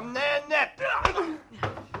present from Nanette.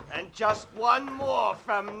 And just one more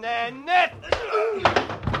from Nanette.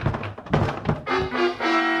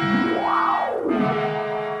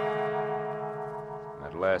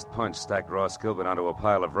 That last punch stacked Ross Gilbert onto a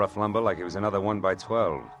pile of rough lumber like he was another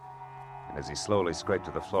 1x12. And as he slowly scraped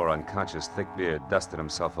to the floor unconscious, Thick Beard dusted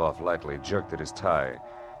himself off lightly, jerked at his tie,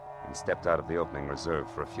 and stepped out of the opening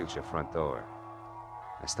reserved for a future front door.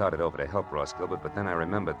 I started over to help Ross Gilbert, but then I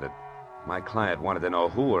remembered that my client wanted to know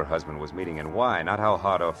who her husband was meeting and why, not how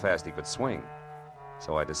hard or fast he could swing.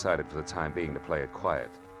 So I decided for the time being to play it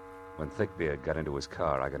quiet. When Thickbeard got into his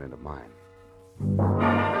car, I got into mine.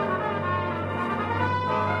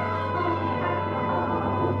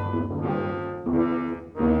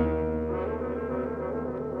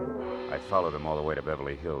 I followed him all the way to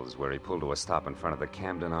Beverly Hills, where he pulled to a stop in front of the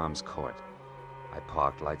Camden Arms Court. I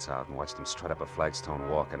parked, lights out, and watched him strut up a flagstone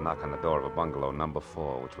walk and knock on the door of a bungalow number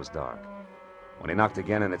 4, which was dark. When he knocked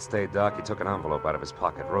again and it stayed dark, he took an envelope out of his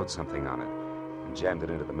pocket, wrote something on it, and jammed it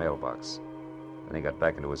into the mailbox. Then he got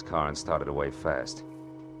back into his car and started away fast.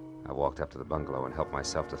 I walked up to the bungalow and helped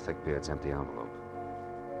myself to Thickbeard's empty envelope.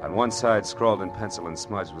 On one side, scrawled in pencil and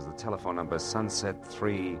smudged, was the telephone number Sunset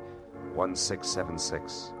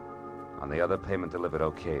 31676. On the other, payment delivered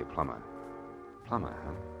okay, Plumber. Plumber,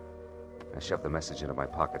 huh? I shoved the message into my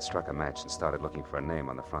pocket, struck a match, and started looking for a name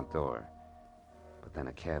on the front door. But then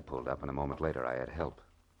a cab pulled up, and a moment later I had help.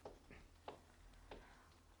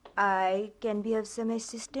 I can be of some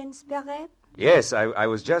assistance, perhaps? Yes, I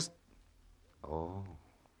was just... Oh.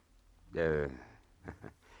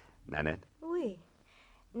 Nanette? Oui.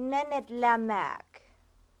 Nanette Lamarck.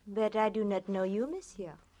 But I do not know you,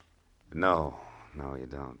 monsieur. No, you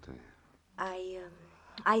don't. I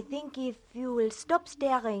think if you will stop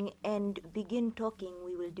staring and begin talking,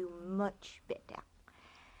 we will do much better.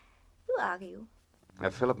 Who are you?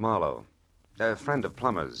 Philip Marlowe. A friend of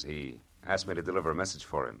Plummer's. Asked me to deliver a message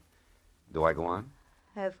for him. Do I go on?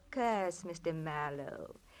 Of course, Mr.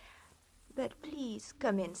 Marlowe. But please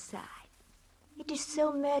come inside. It is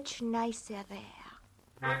so much nicer there.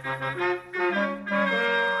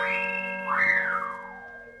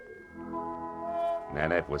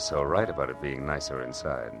 Nanette was so right about it being nicer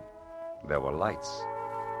inside. There were lights.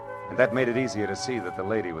 And that made it easier to see that the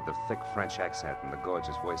lady with the thick French accent and the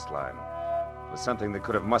gorgeous waistline was something that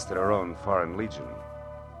could have mustered her own foreign legion.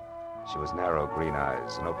 She was narrow green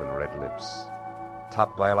eyes and open red lips,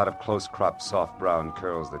 topped by a lot of close-cropped, soft brown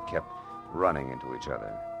curls that kept running into each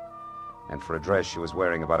other. And for a dress, she was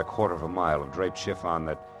wearing about a quarter of a mile of draped chiffon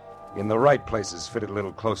that, in the right places, fitted a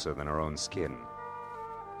little closer than her own skin.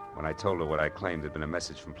 When I told her what I claimed had been a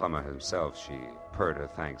message from Plummer himself, she purred her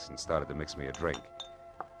thanks and started to mix me a drink.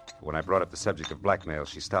 When I brought up the subject of blackmail,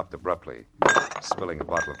 she stopped abruptly, spilling a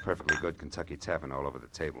bottle of perfectly good Kentucky Tavern all over the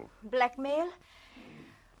table. Blackmail?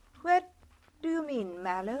 What do you mean,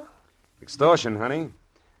 Marlowe? Extortion, honey.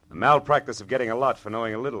 The malpractice of getting a lot for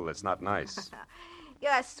knowing a little that's not nice.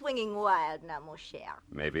 You're swinging wild now, mon cher.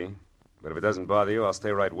 Maybe. But if it doesn't bother you, I'll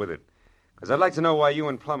stay right with it. Because I'd like to know why you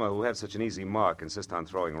and Plummer, who have such an easy mark, insist on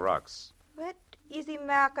throwing rocks. What easy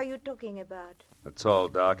mark are you talking about? A tall,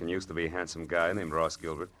 dark, and used-to-be handsome guy named Ross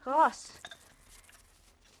Gilbert. Ross.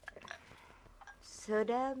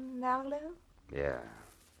 Soda, Marlowe? Yeah.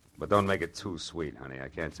 But don't make it too sweet, honey. I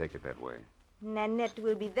can't take it that way. Nanette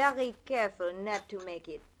will be very careful not to make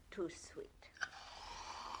it too sweet.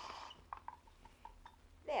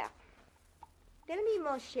 There. Tell me,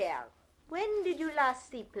 mon cher, when did you last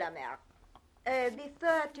see Plummer?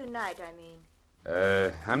 Before tonight, I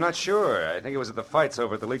mean. I'm not sure. I think it was at the fights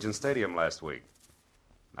over at the Legion Stadium last week.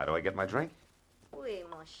 Now, do I get my drink? Oui,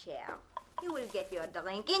 mon cher. You will get your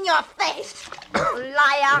drink in your face,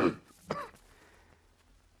 liar.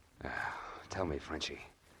 Tell me, Frenchie,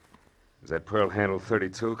 is that pearl handle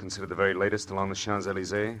 32 considered the very latest along the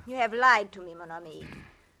Champs-Élysées? You have lied to me, mon ami.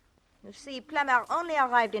 You see, Plummer only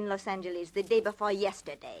arrived in Los Angeles the day before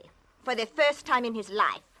yesterday, for the first time in his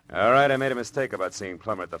life. All right, I made a mistake about seeing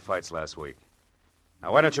Plummer at the fights last week.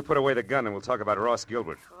 Now, why don't you put away the gun and we'll talk about Ross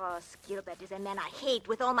Gilbert? Ross Gilbert is a man I hate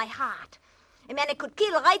with all my heart. A man I could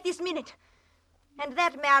kill right this minute. And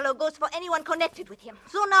that, Marlowe, goes for anyone connected with him.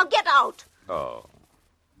 So now get out. Oh,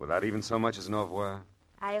 without even so much as an au revoir?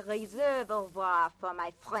 I reserve au revoir for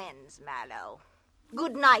my friends, Marlowe.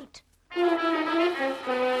 Good night.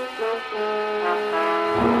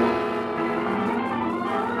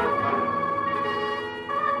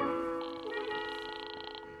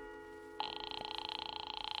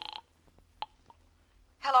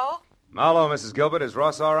 Hello? Marlowe, Mrs. Gilbert, is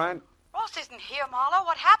Ross all right? Ross isn't here, Marlowe.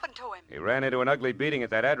 What happened to him? He ran into an ugly beating at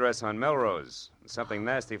that address on Melrose. Something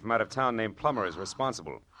nasty from out of town named Plummer is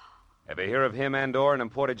responsible. Ever hear of him and/or an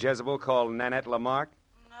imported Jezebel called Nanette Lamarck?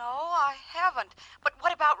 No, I haven't. But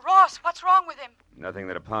what about Ross? What's wrong with him? Nothing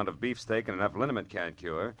that a pound of beefsteak and enough liniment can't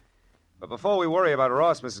cure. But before we worry about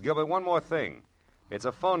Ross, Mrs. Gilbert, one more thing. It's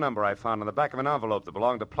a phone number I found on the back of an envelope that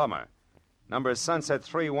belonged to Plummer. Number is Sunset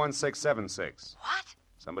 31676. What?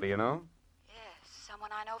 Somebody you know? Yes,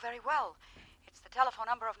 someone I know very well. It's the telephone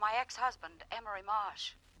number of my ex-husband, Emery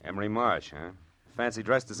Marsh. Emery Marsh, huh? Fancy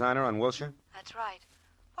dress designer on Wilshire? That's right.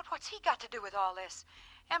 But what's he got to do with all this?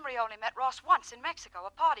 Emery only met Ross once in Mexico,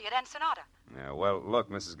 a party at Ensenada. Yeah, well, look,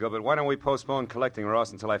 Mrs. Gilbert, why don't we postpone collecting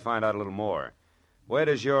Ross until I find out a little more? Where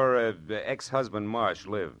does your ex-husband Marsh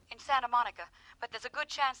live? In Santa Monica. But there's a good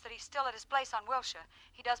chance that he's still at his place on Wilshire.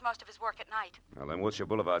 He does most of his work at night. Well, then Wilshire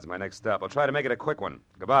Boulevard's my next stop. I'll try to make it a quick one.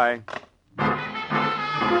 Goodbye.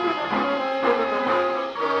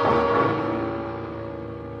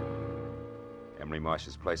 Emery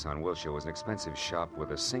Marsh's place on Wilshire was an expensive shop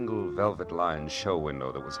with a single velvet-lined show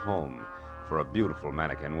window that was home for a beautiful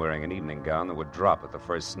mannequin wearing an evening gown that would drop at the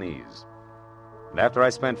first sneeze. And after I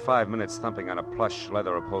spent 5 minutes thumping on a plush,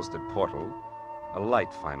 leather-upholstered portal, a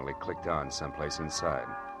light finally clicked on someplace inside.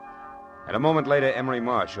 And a moment later, Emery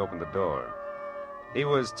Marsh opened the door. He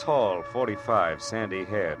was tall, 45,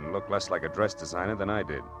 sandy-haired, and looked less like a dress designer than I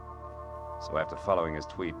did. So after following his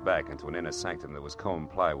tweet back into an inner sanctum that was combed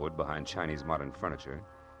plywood behind Chinese modern furniture,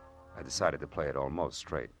 I decided to play it almost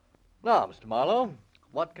straight. Now, Mr. Marlowe,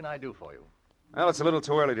 what can I do for you? Well, it's a little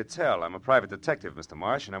too early to tell. I'm a private detective, Mr.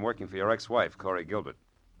 Marsh, and I'm working for your ex-wife, Corey Gilbert.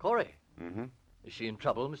 Corey? Mm-hmm. Is she in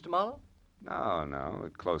trouble, Mr. Marlowe? No, we're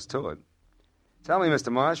close to it. Tell me,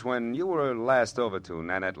 Mr. Marsh, when you were last over to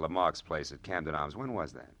Nanette Lamarck's place at Camden Arms, when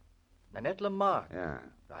was that? Nanette Lamarck? Yeah.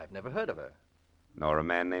 I've never heard of her. Nor a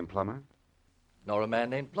man named Plummer? Nor a man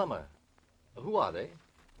named Plummer. Who are they?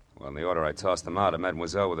 Well, in the order I tossed them out, a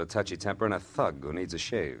mademoiselle with a touchy temper and a thug who needs a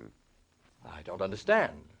shave. I don't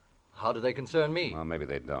understand. How do they concern me? Well, maybe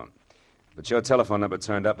they don't. But your telephone number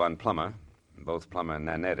turned up on Plummer. Both Plummer and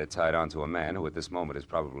Nanette are tied onto a man who at this moment is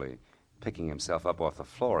probably picking himself up off the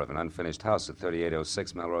floor of an unfinished house at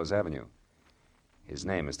 3806 Melrose Avenue. His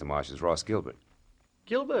name, Mr. Marsh, is Ross Gilbert.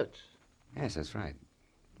 Gilbert? Yes, that's right.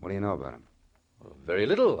 What do you know about him? Well, very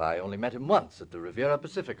little. I only met him once at the Riviera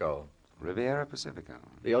Pacifico. Riviera Pacifico?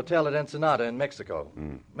 The hotel at Ensenada in Mexico.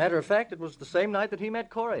 Matter of fact, it was the same night that he met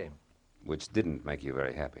Corey. Which didn't make you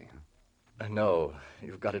very happy, huh? No,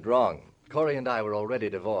 you've got it wrong. Corey and I were already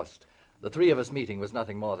divorced. The three of us meeting was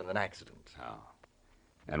nothing more than an accident. Oh.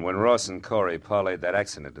 And when Ross and Corey parlayed that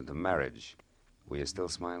accident into marriage, were you still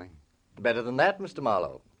smiling? Better than that, Mr.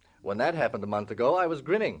 Marlowe. When that happened a month ago, I was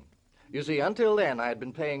grinning. You see, until then, I had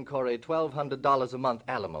been paying Corey $1,200 a month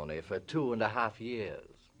alimony for 2.5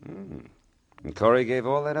 years. And Corey gave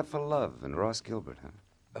all that up for love and Ross Gilbert,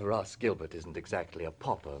 huh? Ross Gilbert isn't exactly a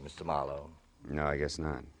pauper, Mr. Marlowe. No, I guess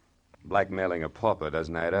not. Blackmailing a pauper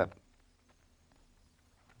doesn't add up.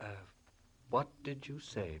 What did you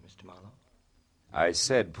say, Mr. Marlowe? I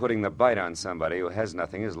said putting the bite on somebody who has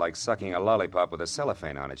nothing is like sucking a lollipop with a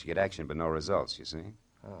cellophane on it. You get action but no results, you see?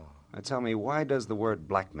 Oh. Now tell me, why does the word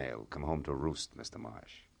blackmail come home to roost, Mr.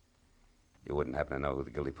 Marsh? You wouldn't happen to know who the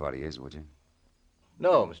guilty party is, would you?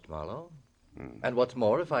 No, Mr. Marlowe. And what's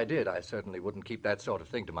more, if I did, I certainly wouldn't keep that sort of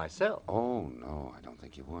thing to myself. Oh, no, I don't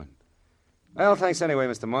think you would. Well, thanks anyway,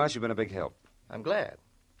 Mr. Marsh. You've been a big help. I'm glad.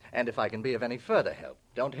 And if I can be of any further help,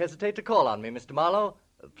 don't hesitate to call on me, Mr. Marlowe.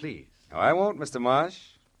 Please. No, I won't, Mr. Marsh.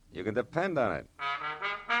 You can depend on it.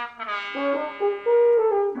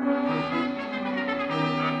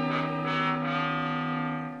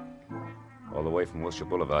 All the way from Wilshire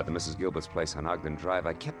Boulevard to Mrs. Gilbert's place on Ogden Drive,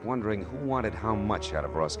 I kept wondering who wanted how much out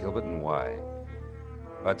of Ross Gilbert and why.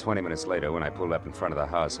 About 20 minutes later, when I pulled up in front of the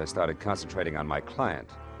house, I started concentrating on my client,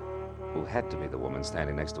 who had to be the woman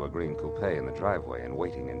standing next to a green coupe in the driveway and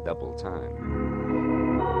waiting in double time.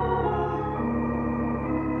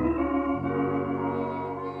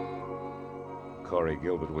 Corey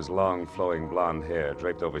Gilbert was long, flowing blonde hair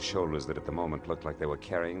draped over shoulders that at the moment looked like they were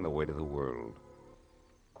carrying the weight of the world.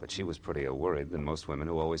 But she was prettier worried than most women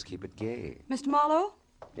who always keep it gay. Mr. Marlowe?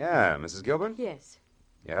 Yeah, Mrs. Gilbert? Yes.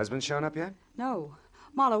 Your husband shown up yet? No.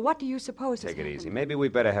 Marlowe, what do you suppose Take has it happened? easy. Maybe we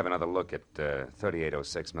better have another look at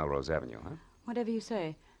 3806 Melrose Avenue, huh? Whatever you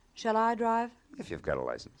say. Shall I drive? If you've got a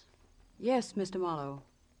license. Yes, Mr. Marlowe.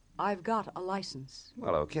 I've got a license.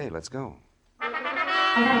 Well, okay, let's go.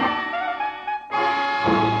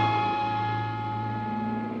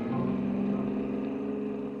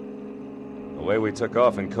 The way we took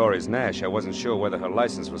off in Corey's Nash, I wasn't sure whether her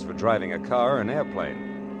license was for driving a car or an airplane.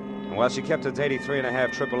 And while she kept it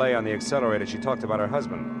 83.5 AAA on the accelerator, she talked about her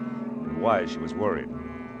husband and why she was worried.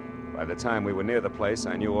 By the time we were near the place,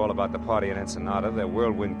 I knew all about the party in Ensenada, their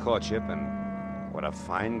whirlwind courtship, and what a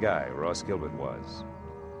fine guy Ross Gilbert was.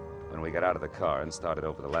 When we got out of the car and started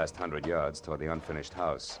over the last 100 yards toward the unfinished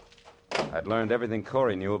house, I'd learned everything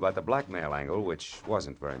Corey knew about the blackmail angle, which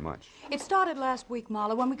wasn't very much. It started last week,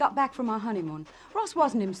 Marlowe, when we got back from our honeymoon. Ross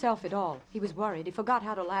wasn't himself at all. He was worried. He forgot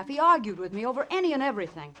how to laugh. He argued with me over any and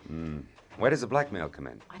everything. Where does the blackmail come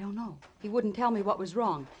in? I don't know. He wouldn't tell me what was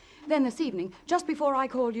wrong. Then this evening, just before I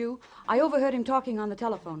called you, I overheard him talking on the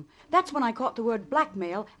telephone. That's when I caught the word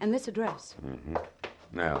blackmail and this address.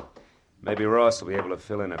 Now, maybe Ross will be able to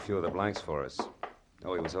fill in a few of the blanks for us.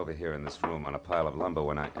 Oh, he was over here in this room on a pile of lumber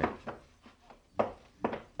when I...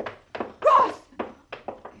 Ross!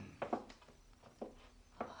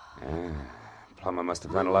 Plummer must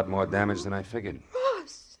have done a lot more damage than I figured.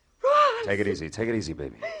 Ross! Ross! Take it easy,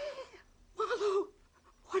 baby. Marlowe,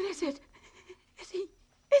 what is it? Is he...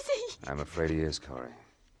 I'm afraid he is, Corey.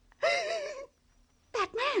 That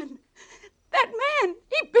man,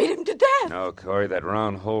 he beat him to death. No, Corey, that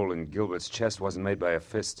round hole in Gilbert's chest wasn't made by a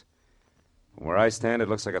fist. From where I stand, it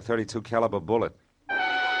looks like a .32 caliber bullet.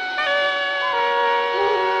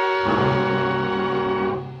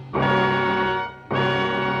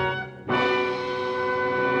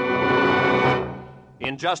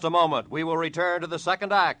 In just a moment, we will return to the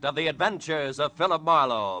second act of The Adventures of Philip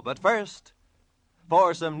Marlowe. But first,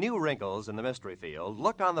 for some new wrinkles in the mystery field,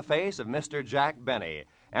 look on the face of Mr. Jack Benny,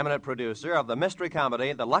 eminent producer of the mystery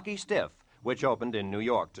comedy The Lucky Stiff, which opened in New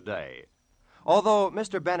York today. Although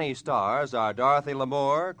Mr. Benny's stars are Dorothy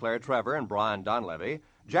Lamour, Claire Trevor, and Brian Donlevy,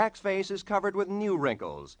 Jack's face is covered with new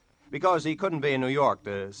wrinkles because he couldn't be in New York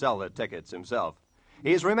to sell the tickets himself.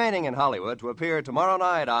 He's remaining in Hollywood to appear tomorrow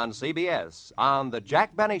night on CBS on The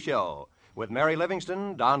Jack Benny Show with Mary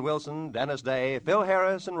Livingston, Don Wilson, Dennis Day, Phil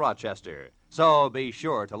Harris, and Rochester. So be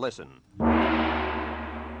sure to listen.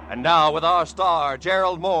 And now, with our star,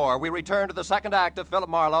 Gerald Moore, we return to the second act of Philip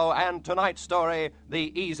Marlowe and tonight's story,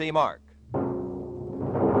 The Easy Mark.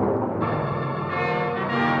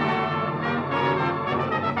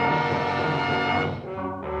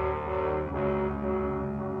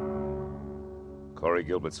 Corey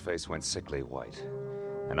Gilbert's face went sickly white,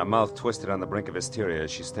 and her mouth twisted on the brink of hysteria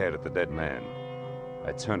as she stared at the dead man.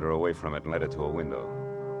 I turned her away from it and led her to a window.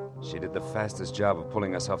 She did the fastest job of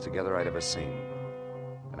pulling us off together I'd ever seen.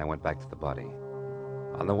 Then I went back to the body.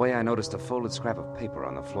 On the way, I noticed a folded scrap of paper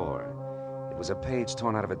on the floor. It was a page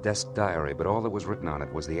torn out of a desk diary, but all that was written on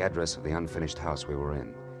it was the address of the unfinished house we were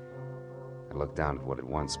in. I looked down at what had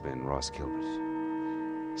once been Ross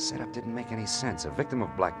Gilbert. Setup didn't make any sense. A victim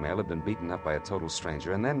of blackmail had been beaten up by a total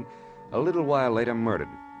stranger, and then, a little while later, murdered.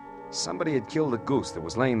 Somebody had killed the goose that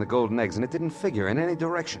was laying the golden eggs, and it didn't figure in any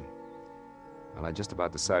direction. Well, I just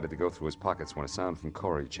about decided to go through his pockets when a sound from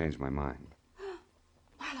Corey changed my mind.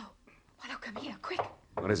 Marlowe, come here, quick.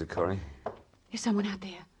 What is it, Corey? There's someone out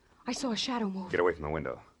there. I saw a shadow move. Get away from the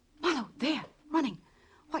window. Marlowe, there, running.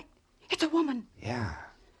 Why, it's a woman. Yeah,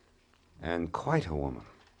 and quite a woman.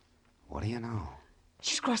 What do you know?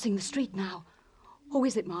 She's crossing the street now. Who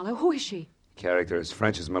is it, Marlowe? Who is she? Character as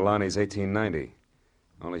French as Milani's 1890.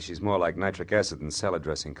 Only she's more like nitric acid than salad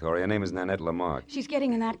dressing, Corey. Her name is Nanette Lamarck. She's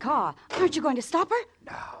getting in that car. Aren't you going to stop her?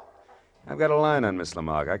 No. I've got a line on Miss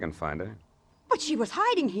Lamarck. I can find her. But she was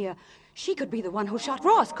hiding here. She could be the one who shot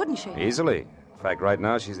Ross, couldn't she? Easily. In fact, right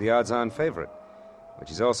now, she's the odds-on favorite. But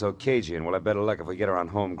she's also cagey, and we'll have better luck if we get her on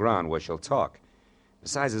home ground where she'll talk.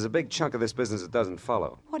 Besides, there's a big chunk of this business that doesn't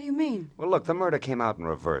follow. What do you mean? Well, look, the murder came out in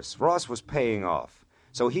reverse. Ross was paying off,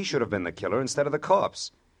 so he should have been the killer instead of the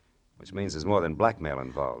corpse. Which means there's more than blackmail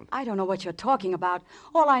involved. I don't know what you're talking about.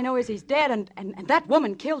 All I know is he's dead, and that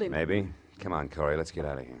woman killed him. Maybe. Come on, Corey, let's get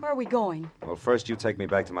out of here. Where are we going? Well, first you take me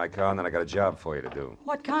back to my car, and then I got a job for you to do.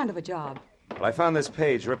 What kind of a job? Well, I found this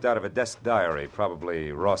page ripped out of a desk diary,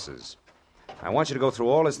 probably Ross's. I want you to go through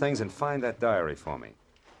all his things and find that diary for me.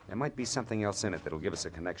 There might be something else in it that'll give us a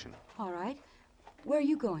connection. All right. Where are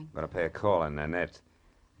you going? I'm going to pay a call on Nanette.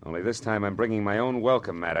 Only this time I'm bringing my own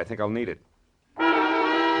welcome mat. I think I'll need it.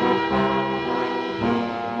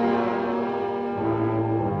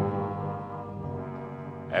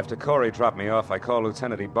 After Corey dropped me off, I called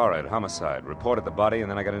Lieutenant Ibarra at Homicide, reported the body, and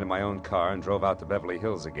then I got into my own car and drove out to Beverly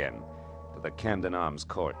Hills again, to the Camden Arms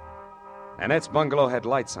court. Nanette's bungalow had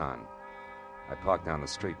lights on. I parked down the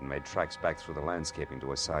street and made tracks back through the landscaping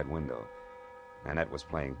to a side window. Nanette was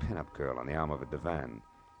playing pin-up girl on the arm of a divan,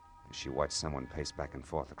 and she watched someone pace back and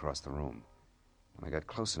forth across the room. When I got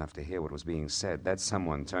close enough to hear what was being said, that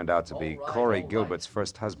someone turned out to be Corey Gilbert's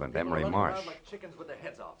first husband, Emery Marsh. Like chickens with their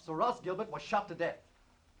heads off. So Ross Gilbert was shot to death.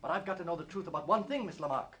 But I've got to know the truth about one thing, Miss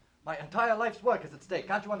Lamarck. My entire life's work is at stake.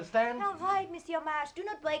 Can't you understand? All right, Monsieur Marsh. Do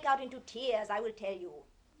not break out into tears, I will tell you.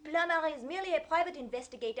 Plummer is merely a private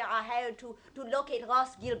investigator I hired to locate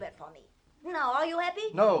Ross Gilbert for me. Now, are you happy?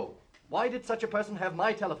 No. Why did such a person have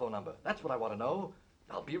my telephone number? That's what I want to know.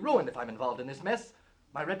 I'll be ruined if I'm involved in this mess.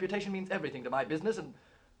 My reputation means everything to my business, and,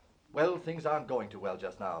 well, things aren't going too well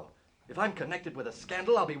just now. If I'm connected with a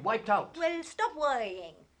scandal, I'll be wiped out. Well, stop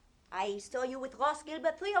worrying. I saw you with Ross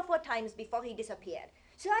Gilbert 3 or 4 times before he disappeared.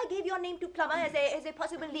 So I gave your name to Plummer as a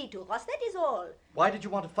possible lead to Ross. That is all. Why did you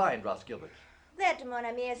want to find Ross Gilbert? That, mon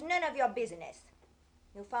ami, is none of your business.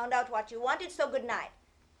 You found out what you wanted, so good night.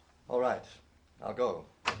 All right. I'll go.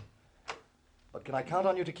 But can I count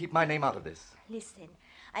on you to keep my name out of this? Listen,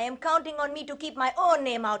 I am counting on me to keep my own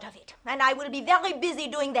name out of it. And I will be very busy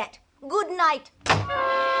doing that. Good night.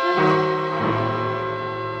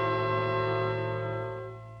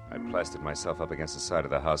 I plastered myself up against the side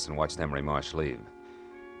of the house and watched Emery Marsh leave.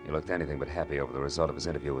 He looked anything but happy over the result of his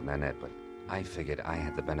interview with Nanette, but I figured I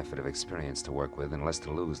had the benefit of experience to work with and less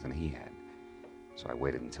to lose than he had. So I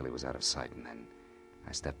waited until he was out of sight, and then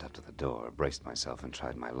I stepped up to the door, braced myself, and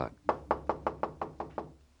tried my luck.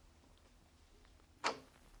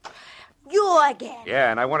 You again.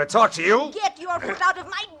 Yeah, and I want to talk to you. Get your foot out of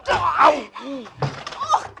my door.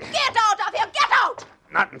 Oh, get out of here. Get out.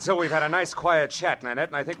 Not until we've had a nice, quiet chat, Nanette,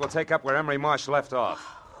 and I think we'll take up where Emery Marsh left off.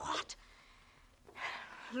 What?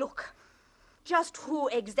 Look, just who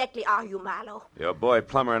exactly are you, Marlowe? Your boy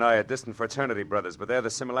Plummer and I are distant fraternity brothers, but there the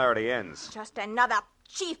similarity ends. Just another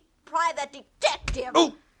chief private detective.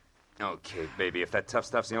 Oh! Okay, baby, if that tough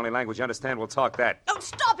stuff's the only language you understand, we'll talk that. Don't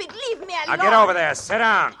stop it. Leave me alone. Now get over there. Sit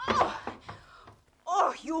down.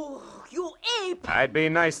 Oh, you ape. I'd be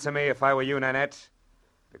nice to me if I were you, Nanette.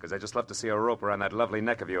 Because I just love to see a rope around that lovely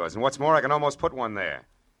neck of yours. And what's more, I can almost put one there.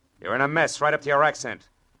 You're in a mess right up to your accent.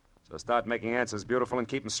 So start making answers beautiful and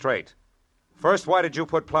keep them straight. First, why did you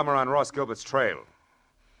put Plummer on Ross Gilbert's trail?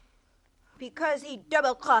 Because he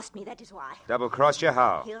double-crossed me, that is why. Double-crossed you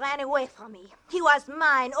how? He ran away from me. He was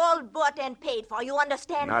mine, all bought and paid for, you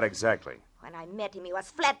understand? Not exactly. When I met him, he was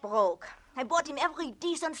flat broke. I bought him every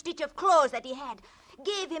decent stitch of clothes that he had.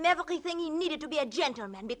 Gave him everything he needed to be a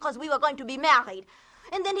gentleman because we were going to be married.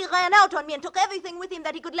 And then he ran out on me and took everything with him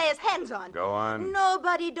that he could lay his hands on. Go on.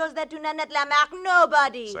 Nobody does that to Nanette Lamarck.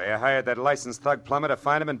 Nobody. So you hired that licensed thug plumber to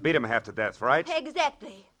find him and beat him half to death, right?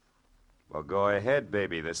 Exactly. Well, go ahead,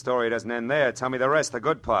 baby. The story doesn't end there. Tell me the rest, the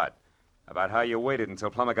good part. About how you waited until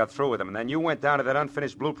Plummer got through with him, and then you went down to that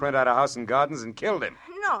unfinished blueprint out of House and Gardens and killed him.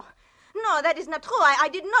 No, that is not true. I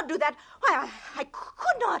did not do that. Why, I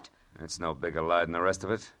could not. It's no bigger lie than the rest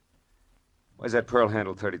of it. Where's that pearl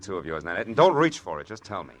handle 32 of yours, Nanette? And don't reach for it. Just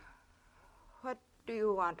tell me. What do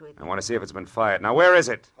you want with I me? want to see if it's been fired. Now, where is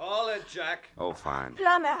it? Call it, Jack. Oh, fine.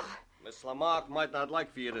 Plummer. Miss Lamarck might not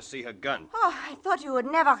like for you to see her gun. Oh, I thought you would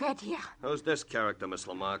never get here. Who's this character, Miss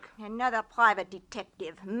Lamarck? Another private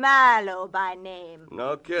detective. Marlowe by name.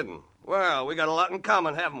 No kidding. Well, we got a lot in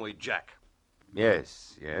common, haven't we, Jack?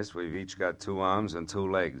 Yes. We've each got 2 arms and 2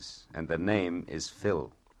 legs. And the name is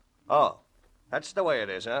Phil. Oh, that's the way it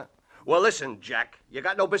is, huh? Well, listen, Jack. You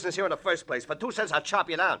got no business here in the first place. For 2 cents, I'll chop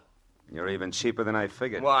you down. You're even cheaper than I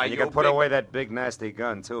figured. Why, and you you can put big- away that big, nasty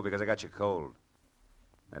gun, too, because I got you cold.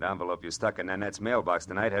 That envelope you stuck in Nanette's mailbox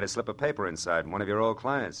tonight had a slip of paper inside, one of your old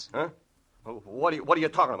clients. Huh? What are you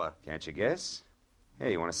talking about? Can't you guess?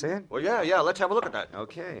 Hey, you want to see it? Well, yeah, let's have a look at that.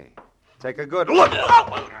 Okay. Take a good look.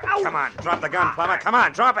 Come on, drop the gun, Plummer. Come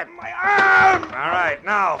on, drop it. My arm! All right,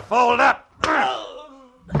 now, fold up.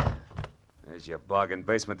 There's your bargain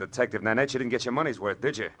basement detective, Nanette. You didn't get your money's worth,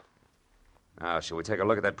 did you? Now, shall we take a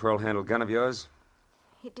look at that pearl-handled gun of yours?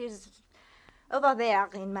 It is over there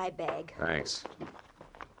in my bag. Thanks.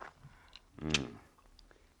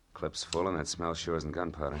 Clip's full, and that smell sure isn't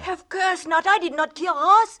gunpowder. Of course not. I did not kill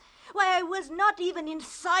Ross. Why, I was not even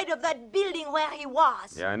inside of that building where he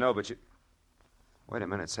was. Yeah, I know, but you... Wait a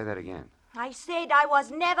minute. Say that again. I said I was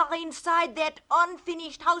never inside that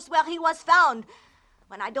unfinished house where he was found.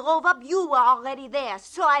 When I drove up, you were already there,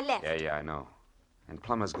 so I left. Yeah, I know. And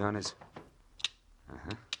Plummer's gun is...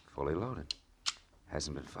 fully loaded.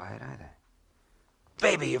 Hasn't been fired either.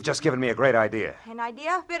 Baby, you've just given me a great idea. An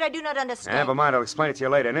idea? But I do not understand. Never mind, I'll explain it to you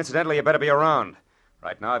later. And incidentally, you better be around.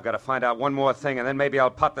 Right now, I've got to find out one more thing, and then maybe I'll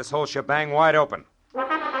pop this whole shebang wide open.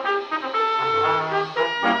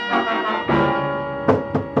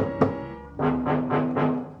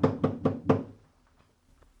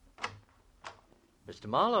 Mr.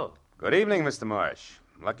 Marlowe. Good evening, Mr. Marsh.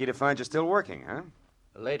 Lucky to find you still working, huh?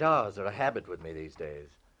 Late hours are a habit with me these days.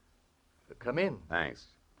 Come in. Thanks.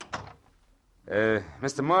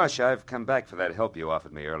 Mr. Marsh, I've come back for that help you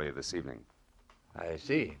offered me earlier this evening. I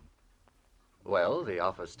see. Well, the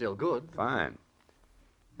offer's still good. Fine.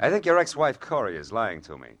 I think your ex-wife, Corey, is lying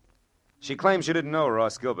to me. She claims you didn't know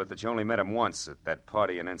Ross Gilbert, that you only met him once at that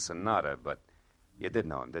party in Ensenada, but you did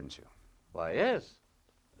know him, didn't you? Why, yes.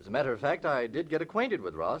 As a matter of fact, I did get acquainted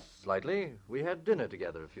with Ross slightly. We had dinner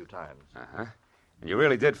together a few times. Uh-huh. And you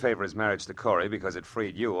really did favor his marriage to Corey because it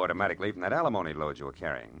freed you automatically from that alimony load you were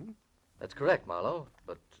carrying. That's correct, Marlowe,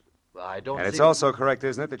 but I don't And see... it's also correct,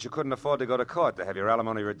 isn't it, that you couldn't afford to go to court to have your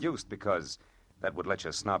alimony reduced because that would let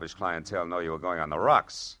your snobbish clientele know you were going on the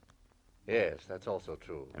rocks. Yes, that's also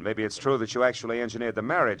true. And maybe it's true that you actually engineered the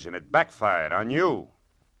marriage and it backfired on you.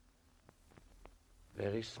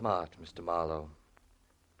 Very smart, Mr. Marlowe.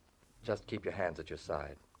 Just keep your hands at your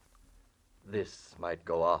side. This might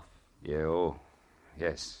go off.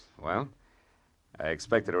 Yes. Well, I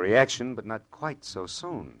expected a reaction, but not quite so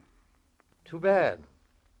soon. Too bad.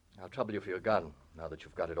 I'll trouble you for your gun, now that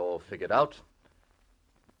you've got it all figured out.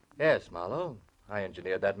 Yes, Marlowe, I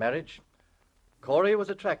engineered that marriage. Corey was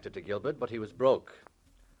attracted to Gilbert, but he was broke.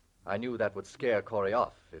 I knew that would scare Corey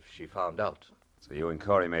off if she found out. So you and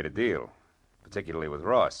Corey made a deal, particularly with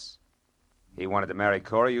Ross. He wanted to marry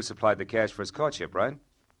Corey. You supplied the cash for his courtship, right?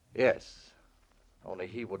 Yes, only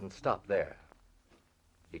he wouldn't stop there.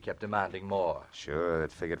 He kept demanding more. Sure,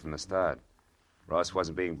 that figured from the start. Ross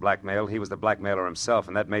wasn't being blackmailed. He was the blackmailer himself,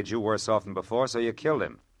 and that made you worse off than before, so you killed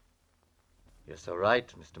him. You're so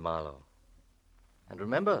right, Mr. Marlowe. And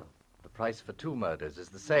remember, the price for 2 murders is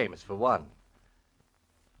the same as for 1.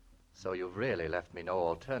 So you've really left me no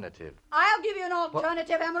alternative. I'll give you an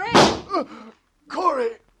alternative, Emery.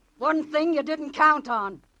 Corey! One thing you didn't count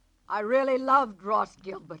on. I really loved Ross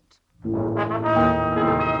Gilbert.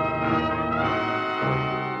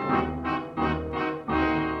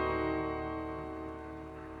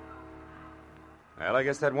 Well, I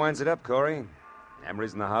guess that winds it up, Corey.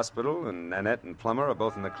 Emery's in the hospital, and Nanette and Plummer are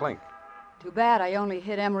both in the clink. Too bad I only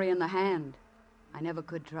hit Emery in the hand. I never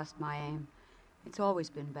could trust my aim. It's always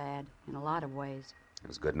been bad, in a lot of ways. It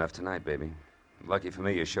was good enough tonight, baby. Lucky for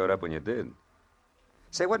me you showed up when you did.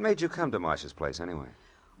 Say, what made you come to Marcia's place, anyway?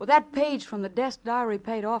 Well, that page from the desk diary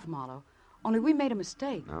paid off, Marlowe. Only we made a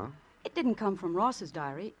mistake. No? It didn't come from Ross's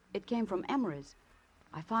diary. It came from Emery's.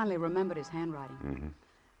 I finally remembered his handwriting. Mm-hmm.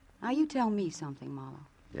 Now, you tell me something, Marlowe.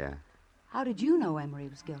 Yeah? How did you know Emery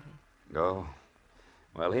was guilty? Oh.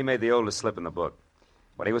 Well, he made the oldest slip in the book.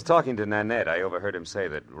 When he was talking to Nanette, I overheard him say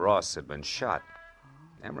that Ross had been shot.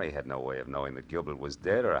 Emery had no way of knowing that Gilbert was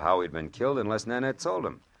dead or how he'd been killed unless Nanette told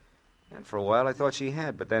him. And for a while, I thought she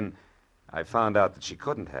had, but then I found out that she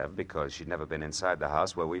couldn't have because she'd never been inside the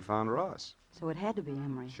house where we found Ross. So it had to be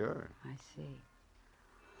Emery. Sure. I see.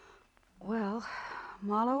 Well,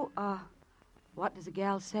 Marlowe, what does a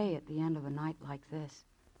gal say at the end of a night like this?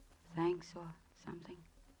 Thanks or something?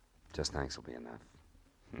 Just thanks will be enough.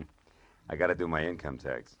 I gotta do my income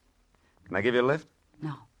tax. Can I give you a lift?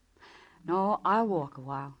 No, I'll walk a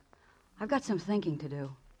while. I've got some thinking to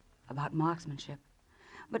do about marksmanship.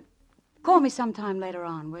 But call me sometime later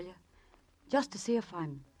on, will you? Just to see if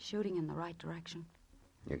I'm shooting in the right direction.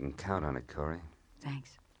 You can count on it, Corey.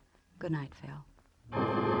 Thanks. Good night, Phil.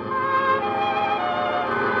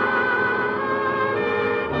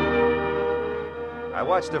 I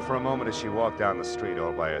watched her for a moment as she walked down the street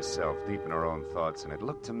all by herself, deep in her own thoughts, and it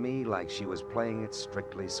looked to me like she was playing it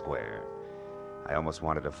strictly square. I almost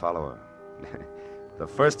wanted to follow her. The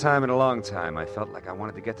first time in a long time, I felt like I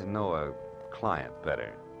wanted to get to know a client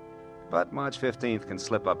better. But March 15th can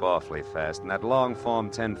slip up awfully fast, and that long Form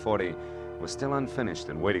 1040 was still unfinished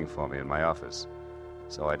and waiting for me in my office.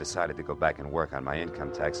 So I decided to go back and work on my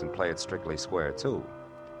income tax and play it strictly square, too.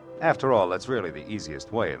 After all, that's really the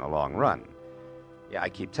easiest way in the long run. Yeah, I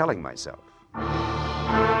keep telling myself.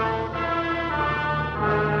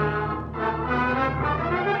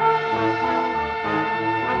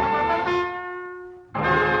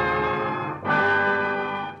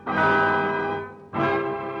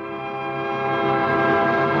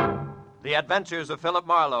 The Adventures of Philip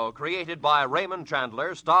Marlowe, created by Raymond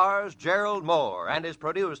Chandler, stars Gerald Moore, and is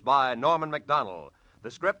produced by Norman MacDonald. The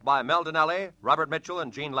script by Mel Donnelly, Robert Mitchell,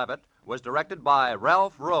 and Gene Levitt was directed by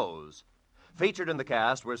Ralph Rose. Featured in the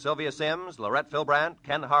cast were Sylvia Sims, Laurette Philbrandt,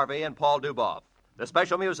 Ken Harvey, and Paul Duboff. The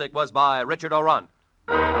special music was by Richard O'Runt.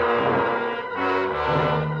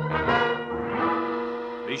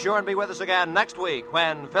 Be sure and be with us again next week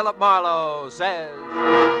when Philip Marlowe says...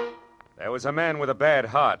 There was a man with a bad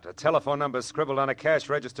heart, a telephone number scribbled on a cash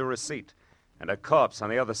register receipt, and a corpse on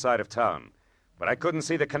the other side of town. But I couldn't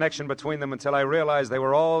see the connection between them until I realized they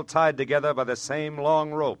were all tied together by the same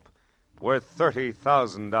long rope, worth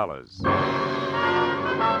 $30,000.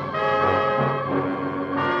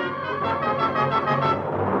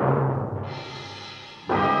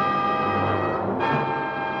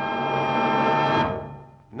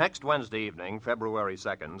 Next Wednesday evening, February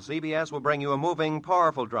 2nd, CBS will bring you a moving,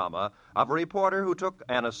 powerful drama of a reporter who took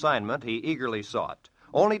an assignment he eagerly sought,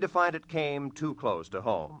 only to find it came too close to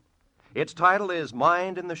home. Its title is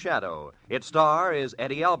Mind in the Shadow. Its star is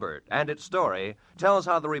Eddie Albert, and its story tells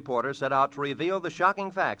how the reporter set out to reveal the shocking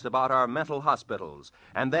facts about our mental hospitals,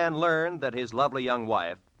 and then learned that his lovely young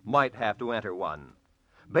wife might have to enter one.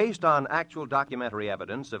 Based on actual documentary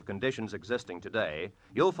evidence of conditions existing today,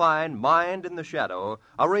 you'll find Mind in the Shadow,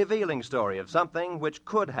 a revealing story of something which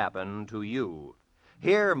could happen to you.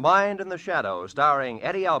 Hear Mind in the Shadow, starring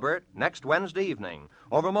Eddie Albert, next Wednesday evening,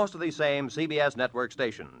 over most of these same CBS network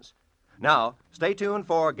stations. Now, stay tuned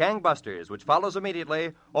for Gangbusters, which follows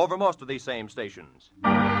immediately over most of these same stations.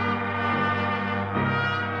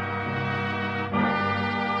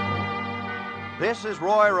 This is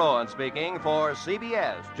Roy Rowan speaking for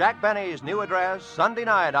CBS, Jack Benny's new address, Sunday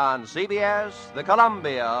night on CBS, the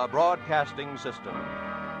Columbia Broadcasting System.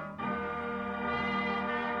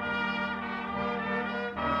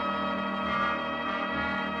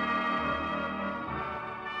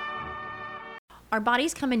 Our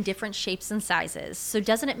bodies come in different shapes and sizes, so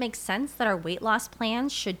doesn't it make sense that our weight loss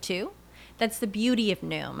plans should too? That's the beauty of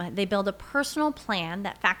Noom. They build a personal plan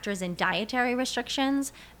that factors in dietary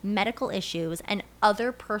restrictions, medical issues, and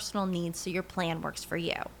other personal needs so your plan works for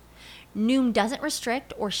you. Noom doesn't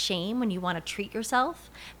restrict or shame when you want to treat yourself.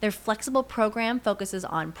 Their flexible program focuses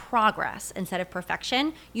on progress instead of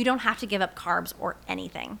perfection. You don't have to give up carbs or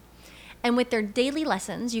anything. And with their daily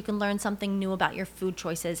lessons, you can learn something new about your food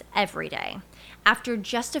choices every day. After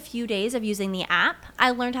just a few days of using the app,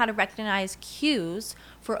 I learned how to recognize cues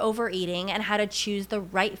for overeating and how to choose the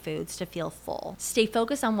right foods to feel full. Stay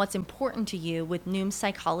focused on what's important to you with Noom's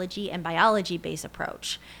psychology and biology-based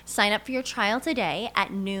approach. Sign up for your trial today at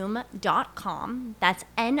Noom.com. That's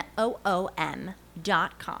Noom.com.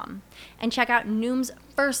 noom.com and check out Noom's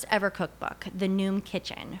first ever cookbook, The Noom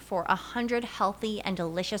Kitchen, for 100 healthy and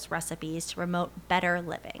delicious recipes to promote better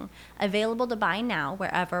living. Available to buy now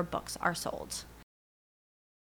wherever books are sold.